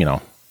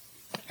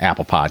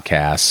Apple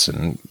Podcasts,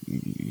 and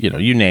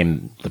you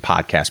name the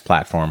podcast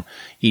platform.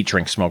 Eat,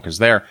 Drink, Smoke is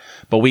there.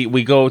 But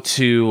we go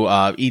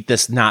to Eat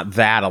This, Not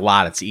That a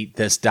lot. It's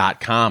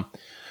eatthis.com.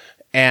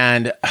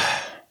 And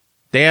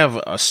they have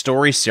a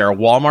story, Sarah.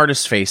 Walmart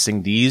is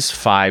facing these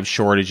 5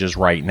 shortages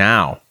right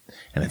now.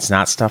 And it's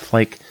not stuff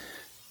like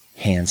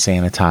hand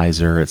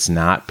sanitizer. It's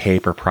not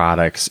paper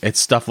products. It's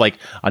stuff like,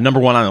 number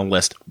 1 on the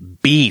list,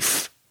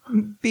 beef.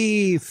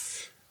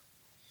 Beef.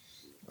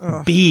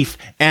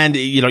 And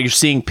you're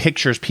seeing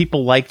pictures.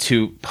 People like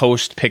to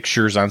post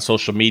pictures on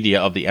social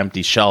media of the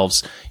empty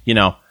shelves,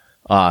 to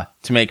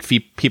make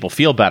people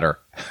feel better,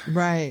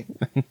 right?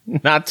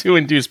 Not to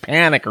induce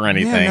panic or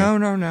anything. Yeah,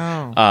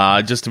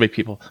 no. Just to make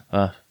people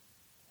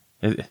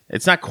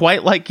it's not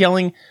quite like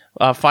yelling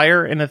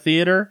fire in a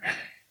theater,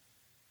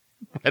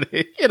 but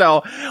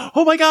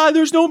oh my god,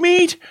 there's no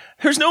meat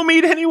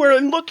anywhere,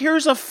 and look,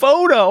 here's a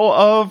photo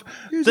of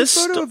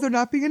of there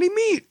not being any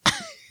meat.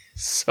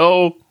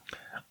 So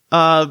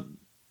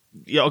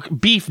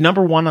beef,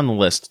 number 1 on the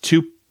list.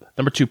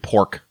 Number 2,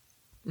 pork.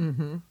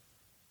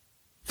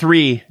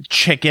 3,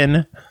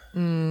 chicken.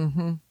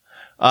 4,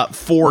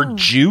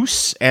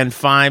 juice, and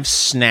 5,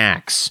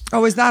 snacks.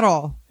 Oh, is that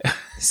all?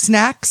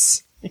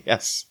 Snacks?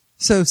 Yes.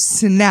 So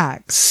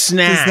snacks.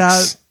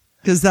 Snacks.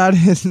 Because that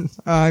is,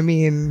 I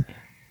mean,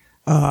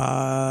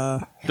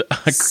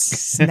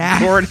 Snacks.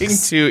 According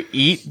to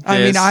Eat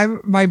This. I mean,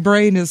 my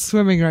brain is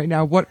swimming right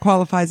now. What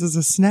qualifies as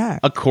a snack?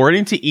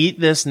 According to Eat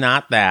This,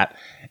 Not That,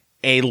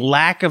 a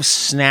lack of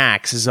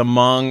snacks is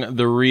among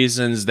the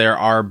reasons there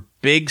are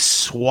big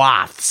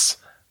swaths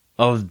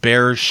of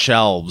bare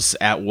shelves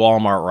at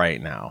Walmart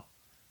right now.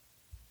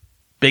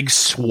 Big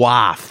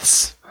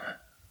swaths.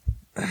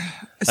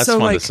 That's so,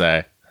 fun to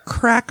say.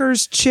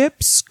 Crackers,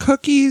 chips,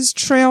 cookies,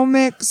 trail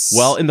mix.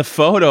 Well, in the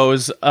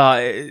photos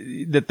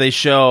that they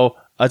show,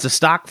 it's a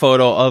stock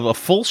photo of a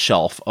full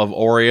shelf of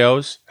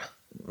Oreos.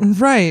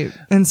 Right.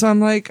 And so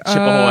I'm like,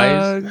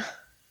 Chip-Ahoys.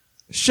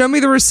 Show me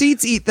the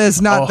receipts, Eat This,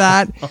 Not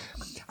That.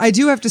 I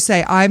do have to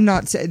say,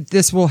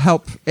 this will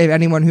help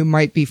anyone who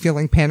might be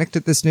feeling panicked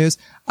at this news.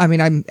 I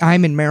mean,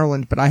 I'm in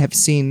Maryland, but I've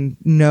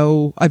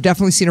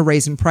definitely seen a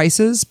raise in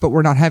prices, but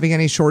we're not having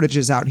any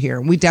shortages out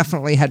here. We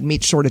definitely had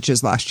meat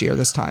shortages last year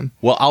this time.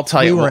 Well, I'll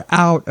tell you. We were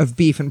out of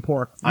beef and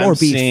pork. More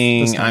beef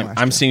this time last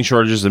year. I'm seeing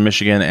shortages in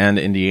Michigan and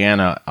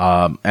Indiana.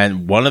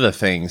 And one of the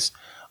things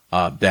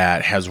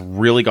that has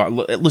really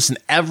listen,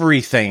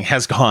 everything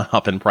has gone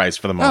up in price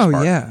for the most part.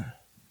 Oh, yeah.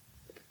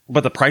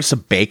 But the price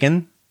of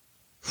bacon,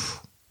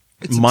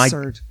 it's my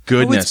absurd.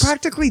 goodness. Oh, it's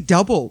practically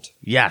doubled.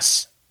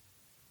 Yes.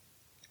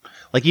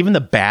 Like even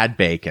the bad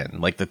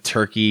bacon, like the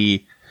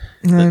turkey,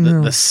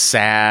 the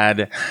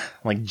sad,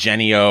 like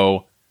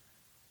Jenny-O,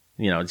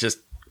 just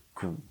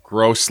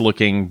gross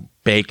looking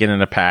bacon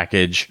in a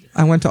package.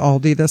 I went to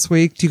Aldi this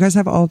week. Do you guys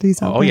have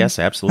Aldi's out there? Yes,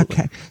 absolutely.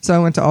 Okay. So I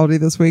went to Aldi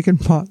this week and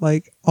bought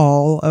like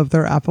all of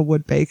their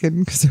Applewood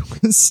bacon because it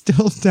was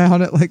still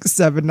down at like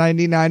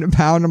 $7.99 a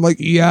pound. I'm like,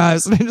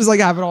 yes. And I just like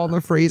have it all in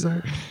the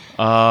freezer.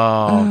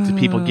 Oh, do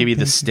people give you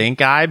the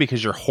stink eye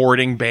because you're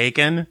hoarding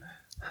bacon?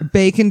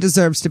 Bacon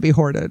deserves to be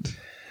hoarded.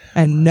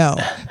 And no,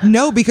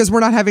 because we're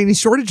not having any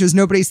shortages.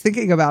 Nobody's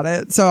thinking about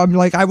it. So I'm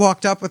like, I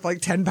walked up with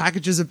like 10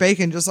 packages of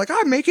bacon, just like,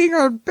 I'm making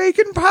a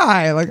bacon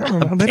pie. Like, I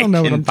don't know. They don't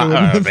know what I'm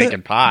doing. With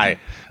bacon pie.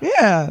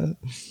 Yeah.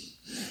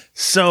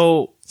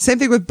 So. Same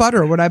thing with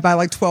butter. When I buy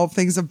like 12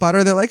 things of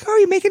butter, they're like, oh, are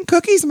you making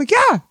cookies? I'm like,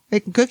 yeah,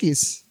 making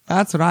cookies.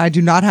 That's what I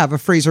do. Not have a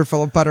freezer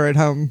full of butter at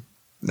home.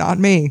 Not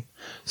me.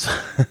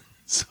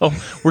 So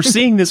we're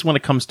seeing this when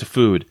it comes to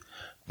food.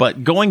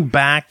 But going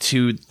back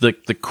to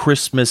the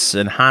Christmas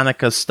and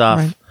Hanukkah stuff,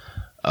 right.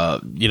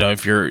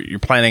 If you're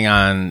planning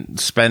on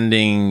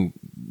spending,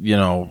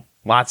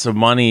 lots of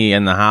money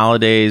in the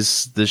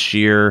holidays this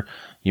year,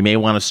 you may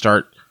want to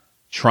start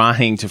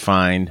trying to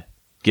find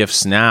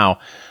gifts now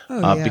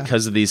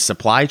because of these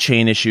supply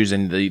chain issues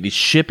and the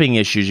shipping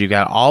issues. You've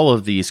got all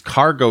of these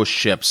cargo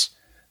ships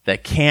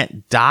that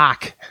can't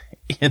dock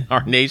in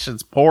our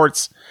nation's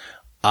ports.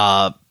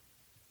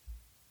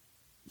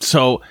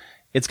 So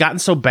it's gotten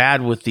so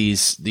bad with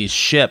these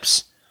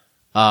ships.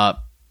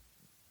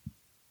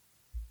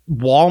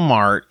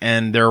 Walmart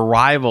and their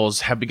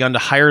rivals have begun to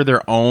hire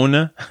their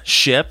own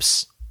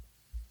ships.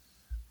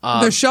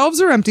 Their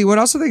shelves are empty. What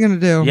else are they going to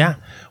do? Yeah.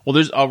 Well,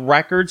 there's a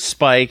record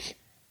spike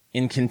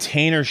in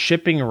container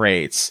shipping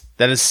rates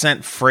that has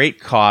sent freight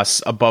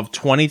costs above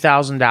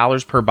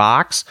 $20,000 per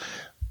box.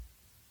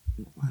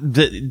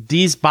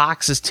 These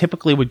boxes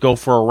typically would go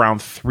for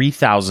around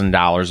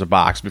 $3,000 a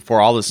box before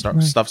all this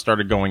stuff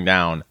started going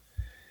down.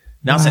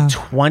 Now it's at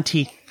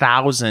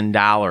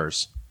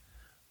 $20,000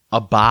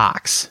 a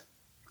box.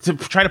 To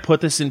try to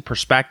put this in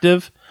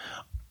perspective,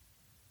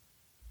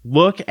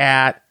 look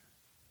at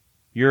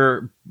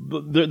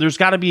there's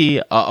got to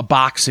be a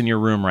box in your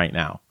room right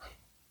now.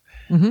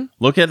 Mm-hmm.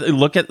 Look at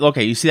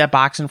okay, you see that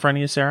box in front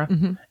of you, Sarah?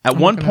 Mm-hmm. At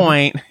one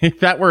point,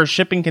 if that were a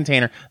shipping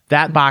container,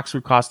 that box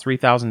would cost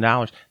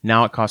 $3,000.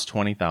 Now it costs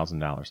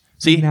 $20,000.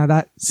 See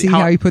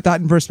how you put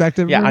that in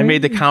perspective? Yeah, right? I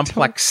made the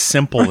complex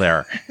simple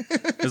there.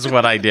 Is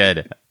what I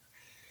did.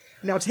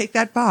 Now take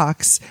that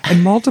box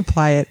and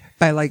multiply it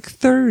by like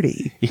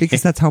 30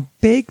 because that's how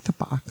big the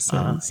box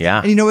is. Yeah.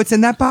 And you know what's in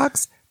that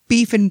box?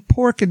 Beef and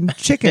pork and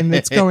chicken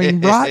that's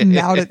going rotten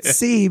out at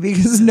sea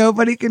because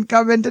nobody can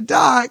come into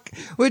dock,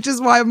 which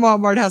is why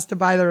Walmart has to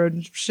buy their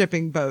own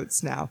shipping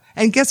boats now.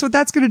 And guess what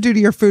that's going to do to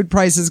your food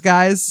prices,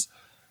 guys?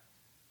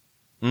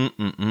 But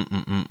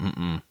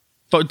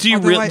do you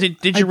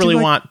did you really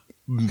want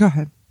Go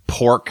ahead.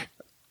 Pork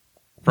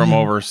from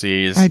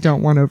overseas? I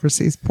don't want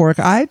overseas pork.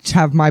 I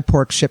have my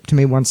pork shipped to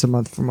me once a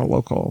month from a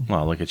local.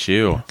 Well, look at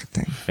you.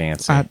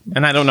 Fancy.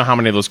 And I don't know how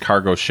many of those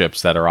cargo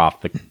ships that are off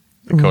the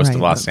coast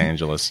of Los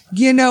Angeles.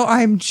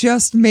 I'm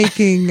just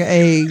making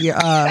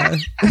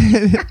an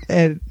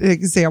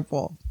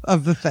example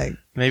of the thing.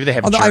 Maybe they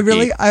have Although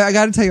jerky. I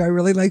got to tell you, I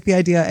really like the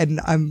idea,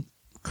 and I'm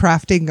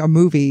crafting a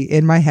movie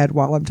in my head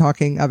while I'm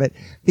talking of it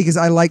because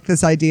I like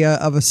this idea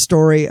of a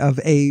story of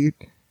a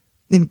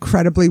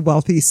incredibly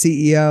wealthy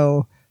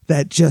CEO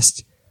that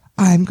just,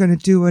 I'm going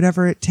to do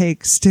whatever it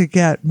takes to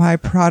get my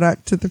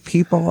product to the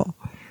people.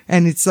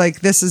 And it's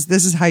like, this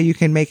is how you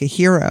can make a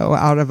hero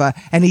out of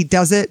and he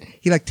does it.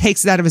 He like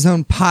takes it out of his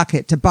own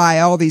pocket to buy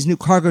all these new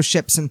cargo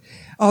ships and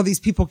all these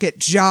people get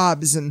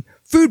jobs and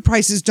food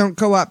prices don't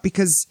go up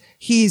because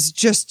he's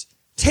just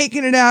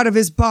taking it out of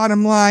his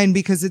bottom line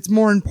because it's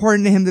more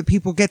important to him that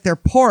people get their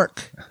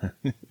pork.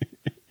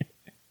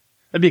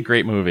 That'd be a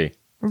great movie.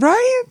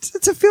 Right?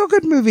 It's a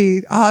feel-good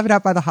movie. I'll have it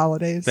out by the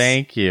holidays.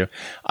 Thank you.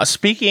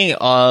 Speaking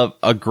of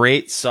a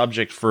great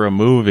subject for a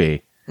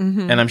movie,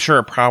 and I'm sure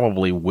it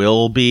probably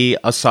will be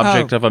a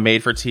subject of a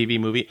made-for-TV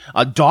movie,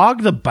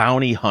 Dog the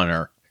Bounty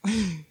Hunter.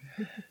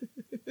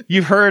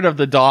 You've heard of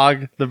the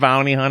Dog the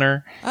Bounty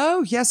Hunter?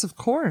 Oh, yes, of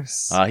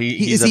course.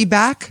 Is he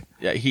back?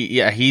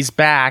 He's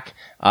back.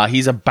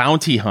 He's a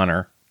bounty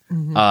hunter.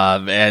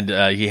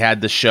 And he had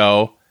the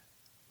show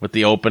with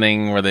the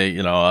opening where they,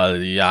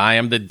 I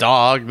am the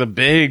dog, the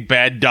big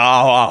bad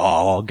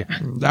dog.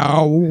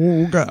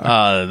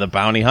 The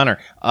bounty hunter.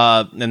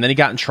 And then he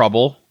got in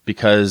trouble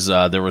because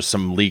there was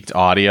some leaked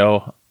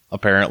audio,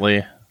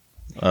 apparently.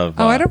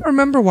 I don't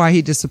remember why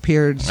he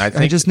disappeared.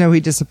 I just know he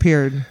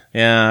disappeared.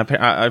 Yeah,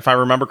 if I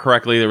remember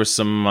correctly, there was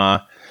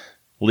some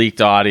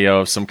leaked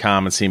audio of some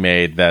comments he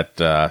made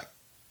that,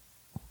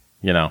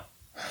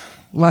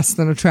 less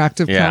than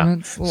attractive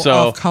comments,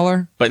 off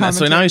color. But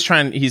so now he's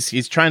trying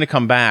to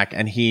come back,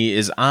 and he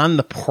is on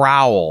the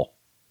prowl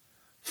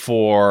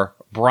for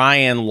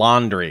Brian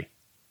Laundrie.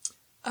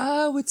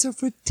 Oh, it's a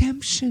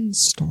redemption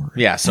story.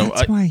 Yeah, so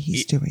that's why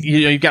he's doing it.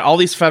 You've got all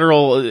these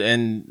federal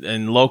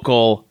and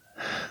local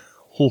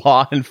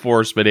law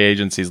enforcement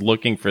agencies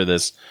looking for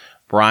this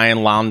Brian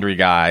Laundrie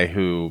guy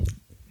who...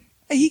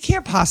 He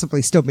can't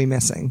possibly still be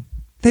missing.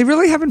 They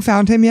really haven't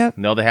found him yet?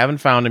 No, they haven't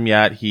found him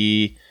yet.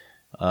 He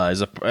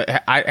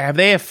have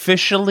they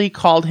officially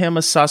called him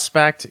a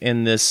suspect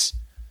in this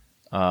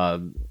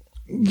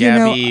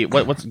Gabby...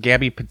 what's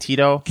Gabby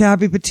Petito?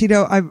 Gabby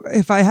Petito.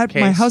 If I had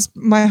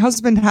my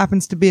husband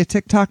happens to be a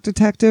TikTok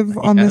detective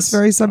on this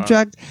very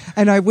subject,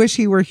 and I wish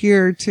he were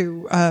here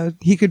to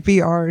he could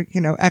be our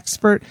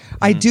expert.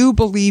 I do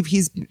believe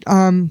he's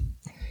I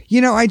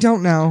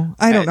don't know.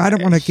 I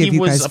don't want to give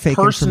you guys fake information. He was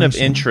a person of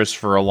interest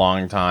for a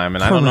long time,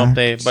 and correct. I don't know if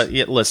they... But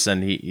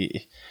listen,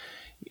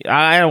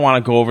 I don't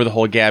want to go over the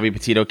whole Gabby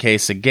Petito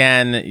case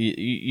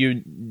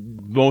again.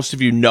 Most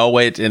of you know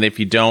it, and if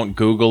you don't,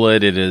 Google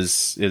it. It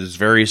is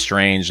very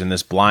strange. And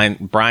this Brian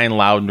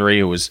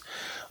Laundrie,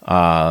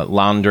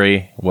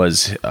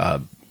 was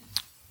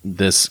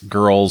this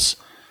girl's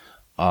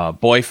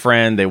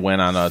boyfriend. They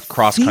went on a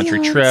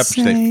cross-country trip.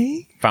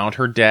 They found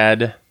her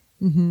dead.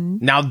 Mm-hmm.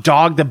 Now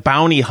Dog the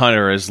Bounty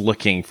Hunter is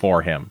looking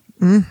for him.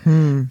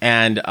 Mm-hmm.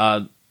 And,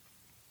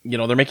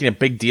 they're making a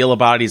big deal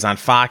about it. He's on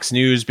Fox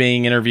News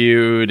being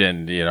interviewed,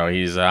 and,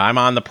 he's, I'm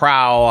on the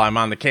prowl, I'm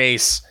on the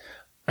case.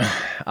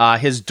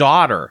 His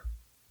daughter,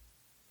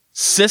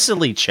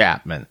 Cicely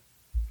Chapman.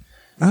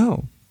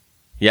 Oh.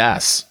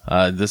 Yes.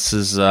 This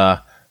is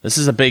a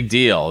big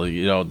deal.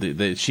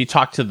 She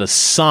talked to the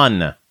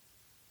son.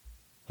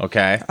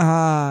 Okay.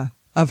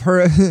 Of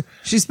her,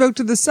 she spoke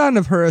to the son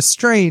of her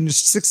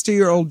estranged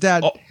 60-year-old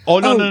dad.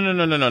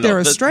 No. They're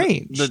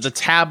estranged. The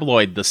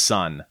tabloid, The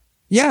Sun.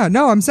 Yeah,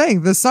 no, I'm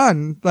saying the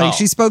son.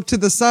 She spoke to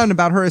the son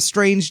about her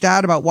estranged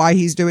dad, about why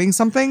he's doing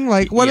something.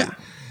 Like, what? Yeah.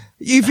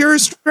 If you're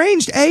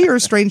estranged, A, you're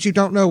estranged, you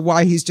don't know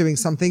why he's doing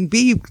something.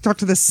 B, you talk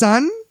to the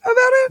son about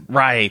it?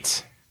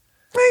 Right.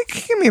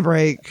 Like, give me a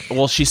break.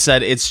 Well, she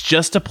said it's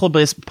just a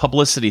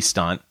publicity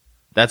stunt.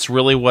 That's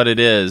really what it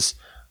is.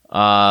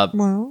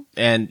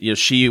 And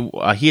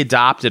he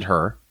adopted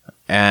her,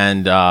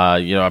 and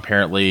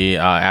apparently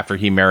after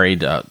he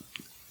married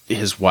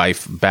his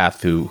wife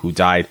Beth, who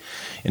died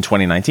in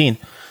 2019,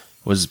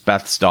 was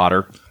Beth's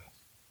daughter.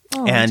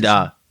 Oh, and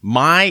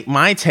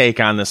my take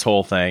on this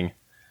whole thing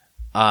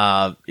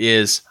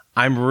is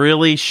I'm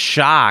really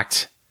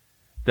shocked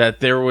that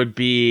there would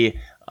be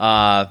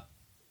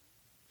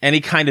any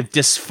kind of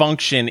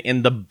dysfunction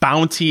in the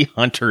bounty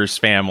hunters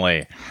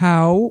family.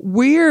 How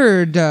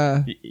weird.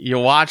 You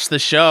watch the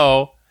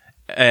show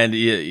and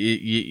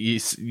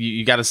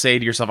you got to say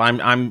to yourself,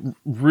 I'm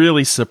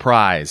really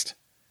surprised.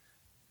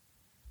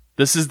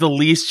 This is the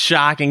least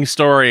shocking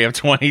story of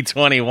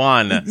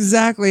 2021.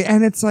 Exactly.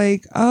 And it's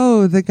like,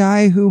 the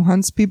guy who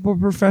hunts people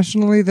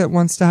professionally that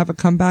wants to have a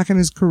comeback in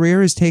his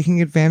career is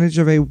taking advantage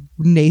of a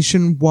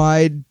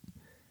nationwide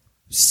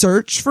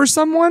search for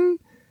someone.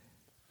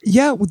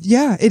 Yeah,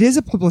 it is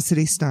a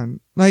publicity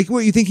stunt. Like,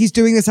 what, you think he's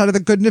doing this out of the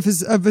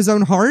goodness of his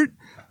own heart?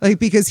 Like,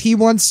 because he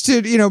wants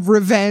to,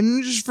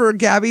 revenge for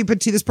Gabby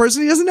Petito, this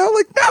person he doesn't know?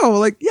 Like, no.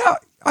 Like, yeah,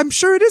 I'm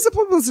sure it is a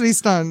publicity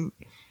stunt.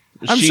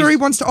 I'm sure he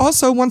wants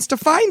to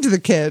find the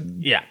kid.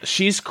 Yeah,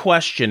 she's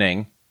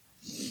questioning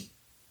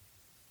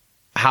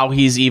how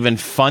he's even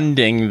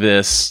funding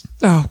this.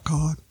 Oh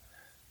God.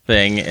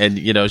 Thing, and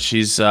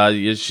she's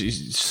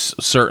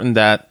certain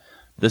that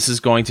this is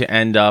going to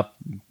end up.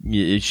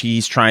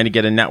 She's trying to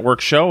get a network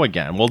show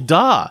again. Well,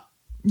 duh.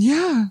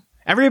 Yeah.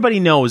 Everybody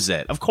knows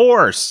it. Of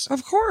course.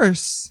 Of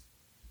course.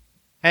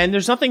 And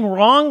there's nothing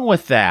wrong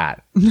with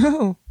that.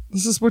 No,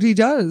 this is what he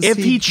does. If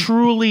he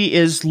truly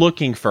is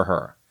looking for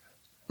her.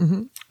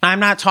 Mm-hmm. I'm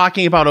not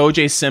talking about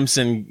O.J.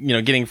 Simpson,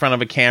 getting in front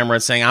of a camera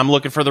saying, I'm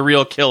looking for the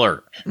real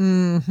killer.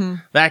 Mm-hmm.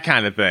 That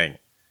kind of thing.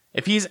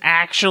 If he's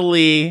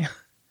actually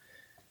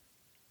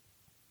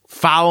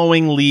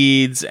following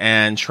leads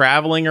and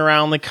traveling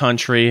around the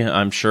country,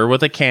 I'm sure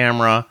with a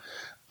camera,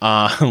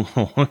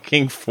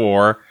 looking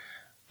for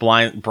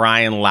Brian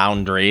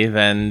Laundrie,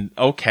 then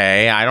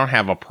okay, I don't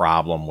have a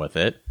problem with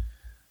it.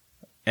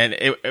 And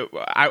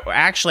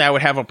I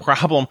would have a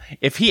problem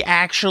if he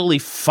actually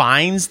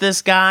finds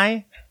this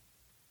guy.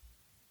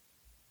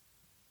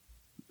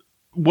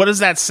 What does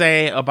that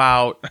say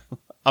about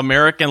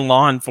American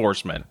law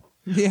enforcement?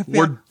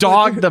 Where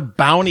Dog the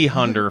Bounty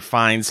Hunter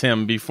finds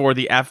him before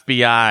the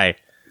FBI.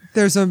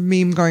 There's a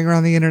meme going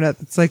around the internet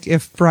that's like,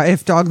 if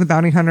Dog the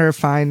Bounty Hunter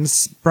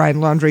finds Brian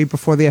Laundrie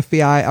before the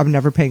FBI, I'm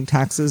never paying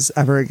taxes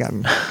ever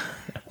again.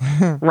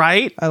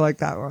 Right? I like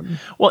that one.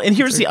 Well, and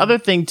here's the other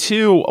thing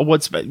too.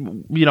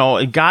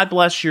 God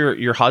bless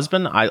your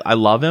husband. I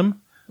love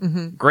him.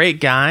 Mm-hmm. Great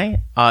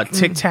guy.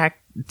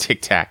 TikTok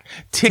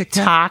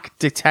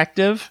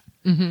detective.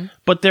 Mm-hmm.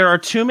 But there are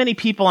too many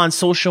people on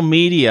social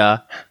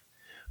media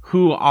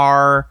who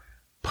are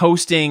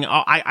posting.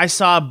 I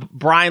saw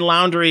Brian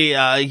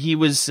Laundrie. He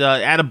was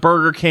at a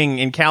Burger King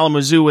in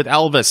Kalamazoo with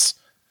Elvis.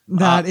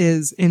 That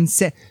is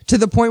insane. To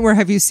the point where,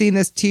 have you seen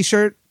this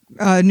T-shirt?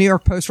 New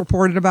York Post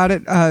reported about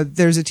it.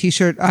 There's a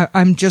T-shirt.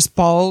 I'm just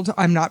bald.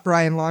 I'm not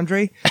Brian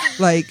Laundrie.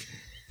 Like,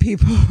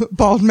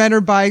 bald men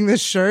are buying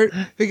this shirt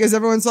because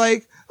everyone's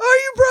like, "Are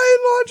you Brian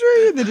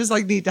Laundrie?" And they just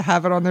like need to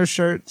have it on their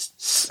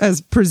shirts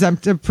as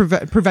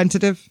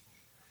preventative.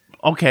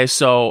 Okay,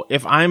 so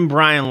if I'm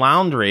Brian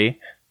Laundrie,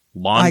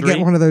 I get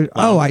one of those.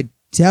 Oh, I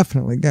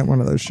definitely get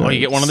one of those shirts. Oh, you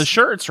get one of the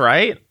shirts,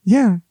 right?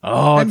 Yeah.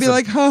 Oh, I'd be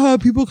like, haha,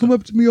 people come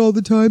up to me all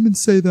the time and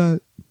say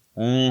that.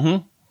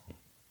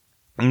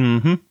 Mm-hmm.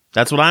 Mm-hmm.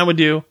 That's what I would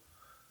do.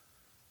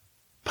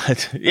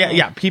 But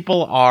yeah,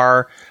 people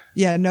are.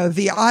 Yeah, no,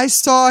 I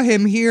saw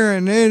him here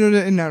and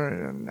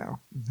no.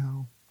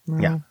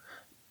 Yeah.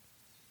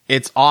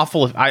 It's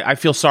awful. I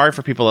feel sorry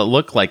for people that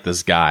look like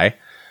this guy.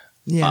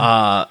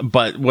 Yeah.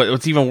 But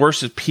what's even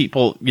worse is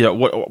people,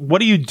 what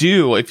do you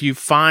do if you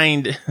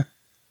find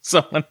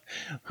someone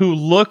who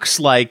looks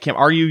like him?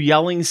 Are you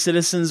yelling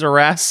citizens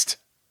arrest?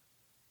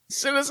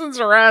 Citizens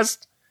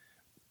arrest.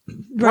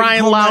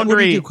 Brian Laundrie. What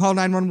do you do? Call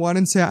 911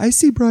 and say, "I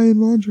see Brian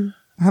Laundrie."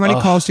 How many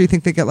calls do you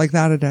think they get like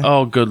that a day?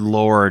 Oh, good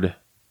Lord.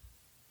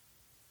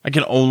 I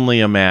can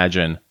only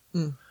imagine.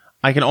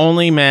 I can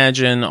only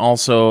imagine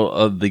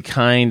also the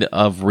kind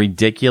of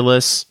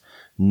ridiculous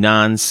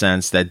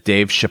nonsense that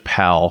Dave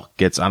Chappelle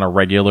gets on a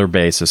regular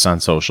basis on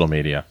social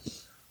media.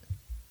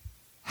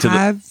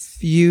 Have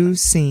you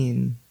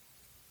seen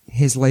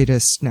his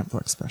latest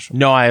Netflix special?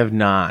 No, I have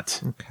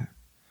not. Okay.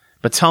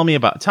 But tell me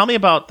about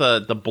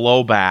the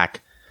blowback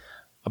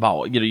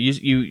about,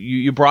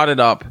 you brought it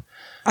up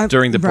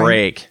during the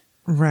break.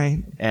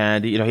 Right.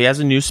 And he has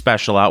a new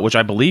special out, which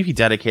I believe he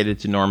dedicated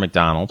to Norm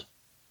Macdonald.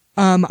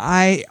 I'm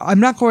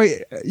not going.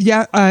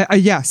 Yeah.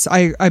 Yes.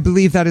 I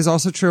believe that is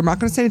also true. I'm not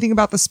going to say anything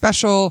about the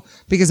special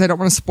because I don't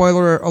want to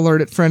spoiler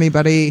alert it for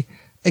anybody,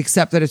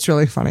 except that it's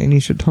really funny and you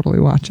should totally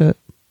watch it.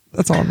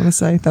 That's all I'm going to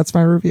say. That's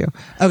my review.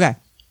 Okay.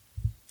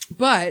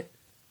 But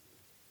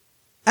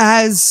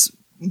as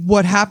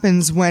what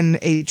happens when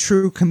a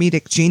true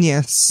comedic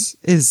genius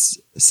is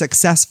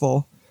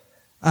successful,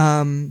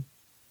 at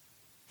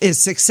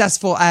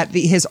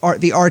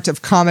the art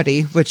of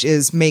comedy, which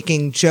is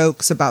making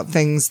jokes about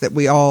things that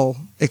we all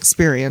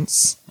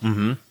experience.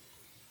 Mm-hmm.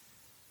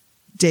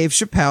 Dave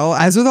Chappelle,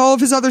 as with all of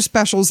his other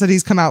specials that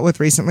he's come out with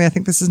recently, I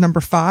think this is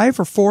number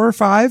 5 or 4 or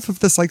 5 of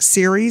this like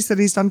series that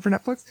he's done for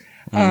Netflix.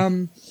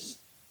 Mm-hmm.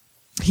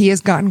 He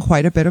has gotten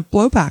quite a bit of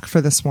blowback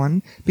for this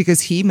one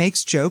because he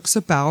makes jokes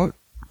about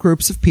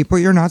groups of people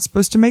you're not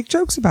supposed to make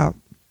jokes about.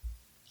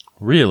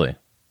 Really?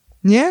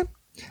 Yeah.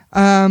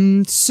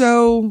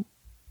 So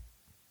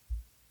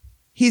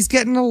he's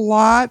getting a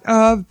lot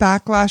of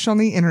backlash on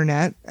the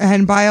internet,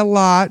 and by a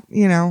lot,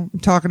 I'm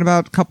talking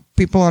about a couple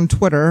people on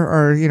Twitter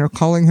are,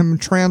 calling him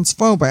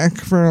transphobic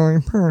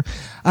for,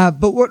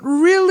 but what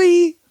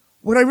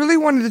I really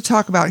wanted to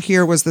talk about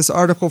here was this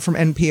article from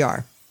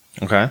NPR.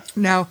 Okay.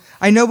 Now,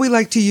 I know we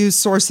like to use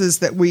sources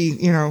that we,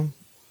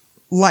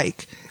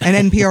 like,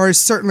 and NPR is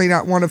certainly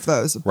not one of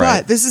those, right.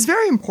 But this is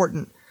very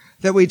important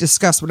that we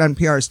discuss what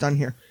NPR has done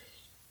here.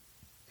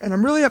 And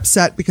I'm really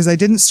upset because I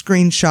didn't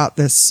screenshot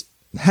this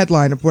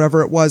headline of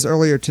whatever it was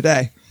earlier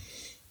today,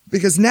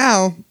 because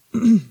now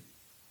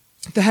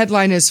the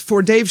headline is,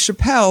 "For Dave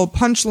Chappelle,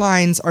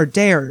 punchlines are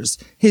dares.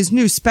 His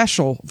new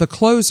special, The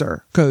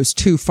Closer, goes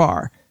too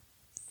far."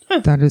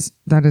 That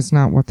is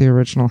not what the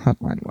original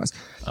headline was.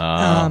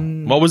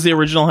 What was the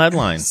original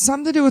headline?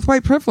 Something to do with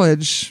white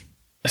privilege.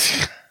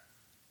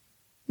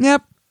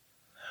 Yep.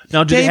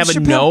 Now, do they have a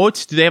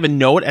note? Do they have a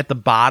note at the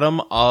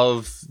bottom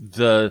of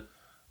the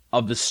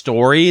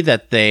story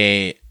that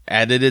they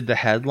edited the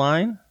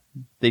headline?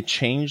 They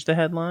changed the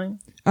headline?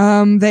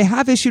 They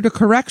have issued a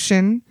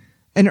correction.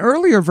 An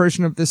earlier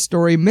version of this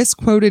story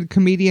misquoted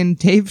comedian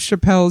Dave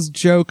Chappelle's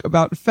joke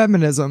about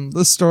feminism.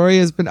 The story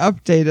has been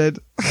updated.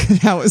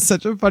 That was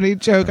such a funny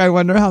joke. I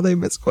wonder how they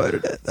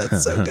misquoted it.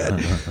 That's so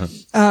good.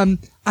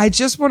 I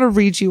just want to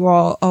read you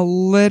all a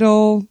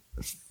little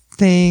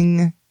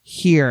thing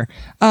here.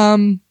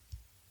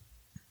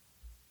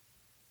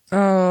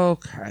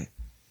 Okay.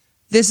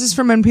 This is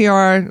from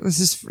NPR. This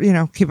is,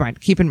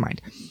 keep in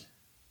mind.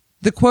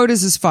 The quote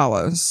is as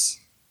follows.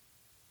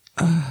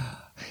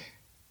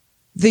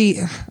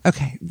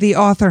 The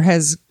author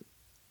has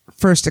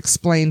first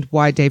explained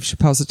why Dave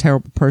Chappelle's a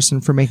terrible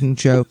person for making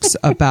jokes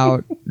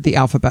about the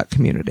alphabet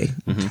community.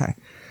 Mm-hmm. Okay.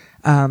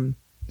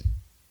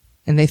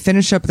 And they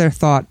finish up their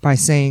thought by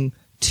saying,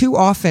 too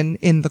often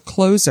in the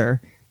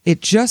closer,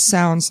 it just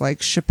sounds like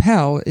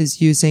Chappelle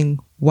is using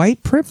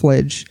white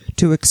privilege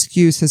to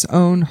excuse his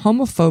own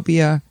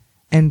homophobia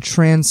and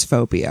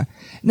transphobia.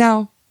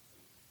 Now,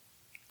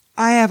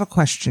 I have a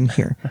question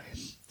here.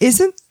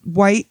 Isn't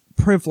white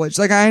privilege,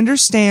 like I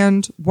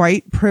understand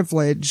white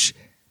privilege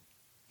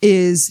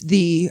is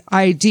the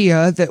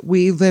idea that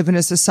we live in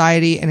a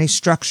society and a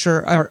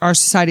structure, our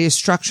society is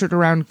structured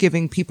around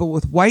giving people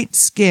with white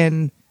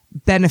skin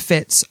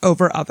benefits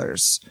over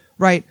others,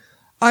 right?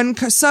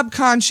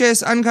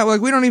 Subconscious,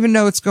 like we don't even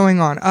know what's going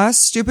on. Us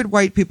stupid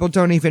white people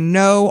don't even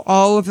know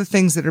all of the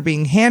things that are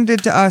being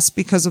handed to us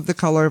because of the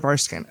color of our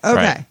skin. Okay,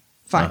 right.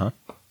 Fine.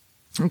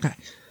 Uh-huh. Okay.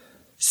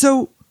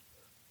 So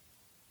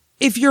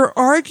if your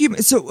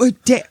argument,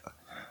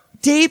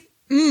 Dave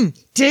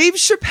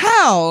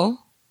Chappelle,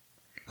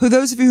 who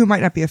those of you who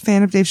might not be a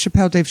fan of Dave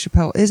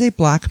Chappelle is a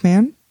black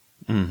man.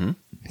 Mm-hmm.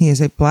 He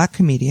is a black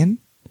comedian.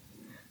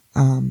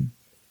 And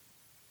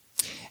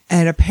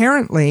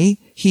apparently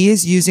he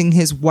is using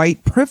his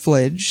white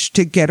privilege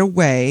to get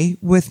away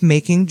with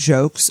making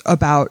jokes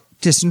about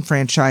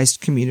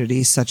disenfranchised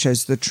communities such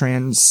as the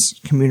trans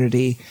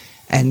community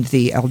and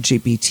the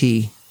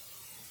LGBT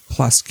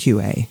plus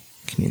QA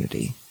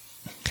community.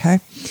 Okay.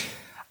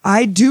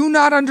 I do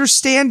not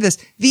understand this.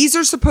 These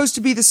are supposed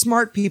to be the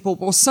smart people.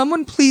 Will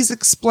someone please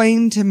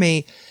explain to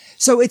me?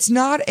 So it's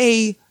not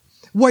a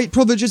white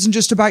privilege isn't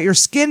just about your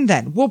skin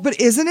then. Well, but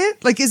isn't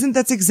it? Like,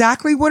 that's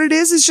exactly what it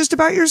is? It's just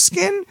about your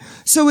skin?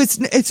 So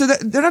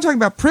they're not talking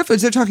about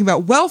privilege. They're talking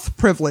about wealth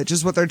privilege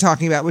is what they're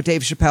talking about with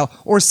Dave Chappelle,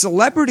 or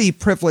celebrity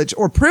privilege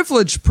or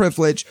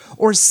privilege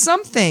or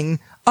something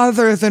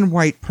other than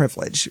white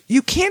privilege.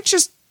 You can't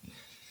just,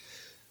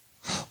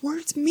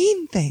 words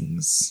mean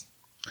things.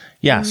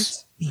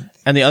 Yes.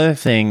 And the other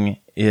thing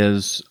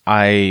is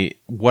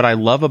what I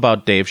love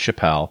about Dave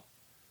Chappelle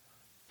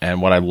and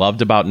what I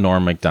loved about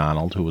Norm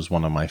Macdonald, who was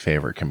one of my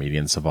favorite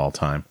comedians of all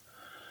time,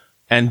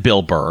 and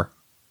Bill Burr,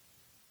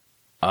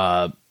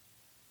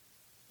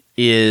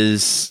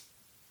 is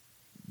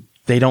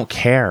they don't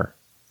care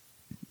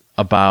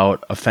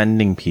about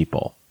offending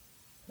people.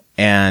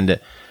 And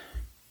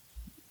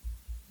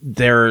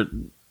they're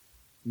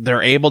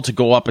able to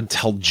go up and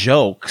tell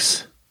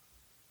jokes,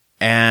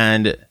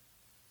 and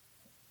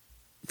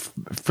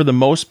for the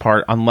most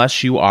part,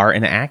 unless you are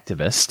an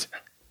activist,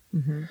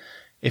 mm-hmm.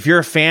 If you're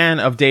a fan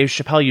of Dave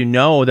Chappelle, you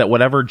know that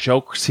whatever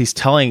jokes he's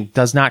telling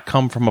does not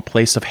come from a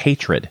place of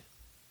hatred.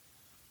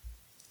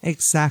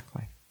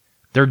 Exactly.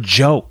 They're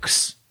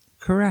jokes.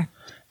 Correct.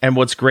 And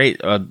what's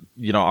great,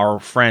 our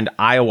friend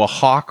Iowa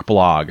Hawk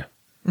blog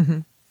mm-hmm.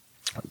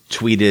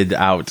 tweeted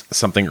out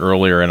something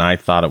earlier, and I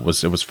thought it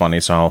was funny,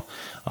 so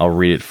I'll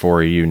read it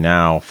for you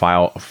now.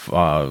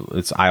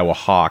 It's Iowa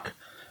Hawk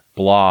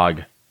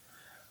blog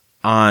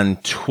on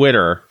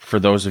Twitter, for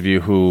those of you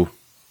who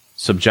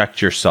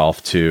subject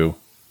yourself to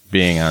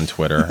being on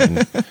Twitter,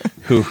 and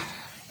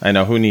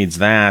who needs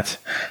that.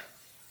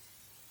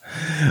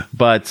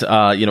 But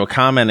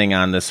commenting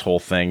on this whole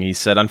thing, he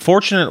said,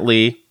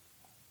 unfortunately,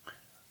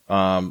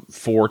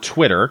 for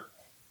Twitter,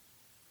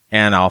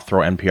 and I'll throw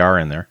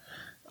NPR in there,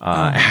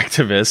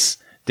 activists,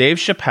 Dave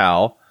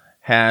Chappelle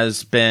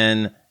has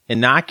been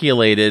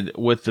inoculated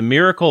with the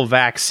miracle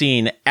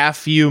vaccine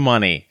FU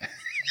money.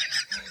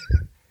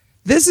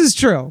 This is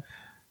true.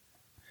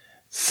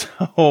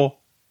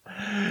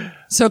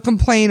 So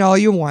complain all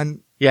you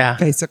want. Yeah.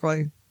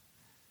 Basically.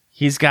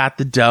 He's got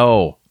the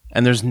dough,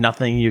 and there's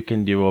nothing you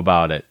can do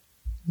about it.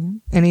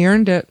 And he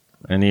earned it.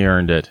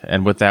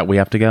 And with that, we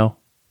have to go.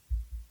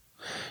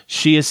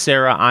 She is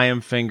Sarah. I am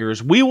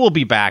Fingers. We will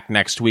be back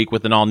next week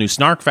with an all-new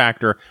Snark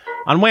Factor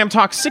on Wham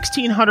Talk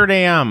 1600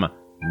 AM,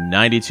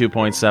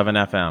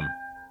 92.7 FM.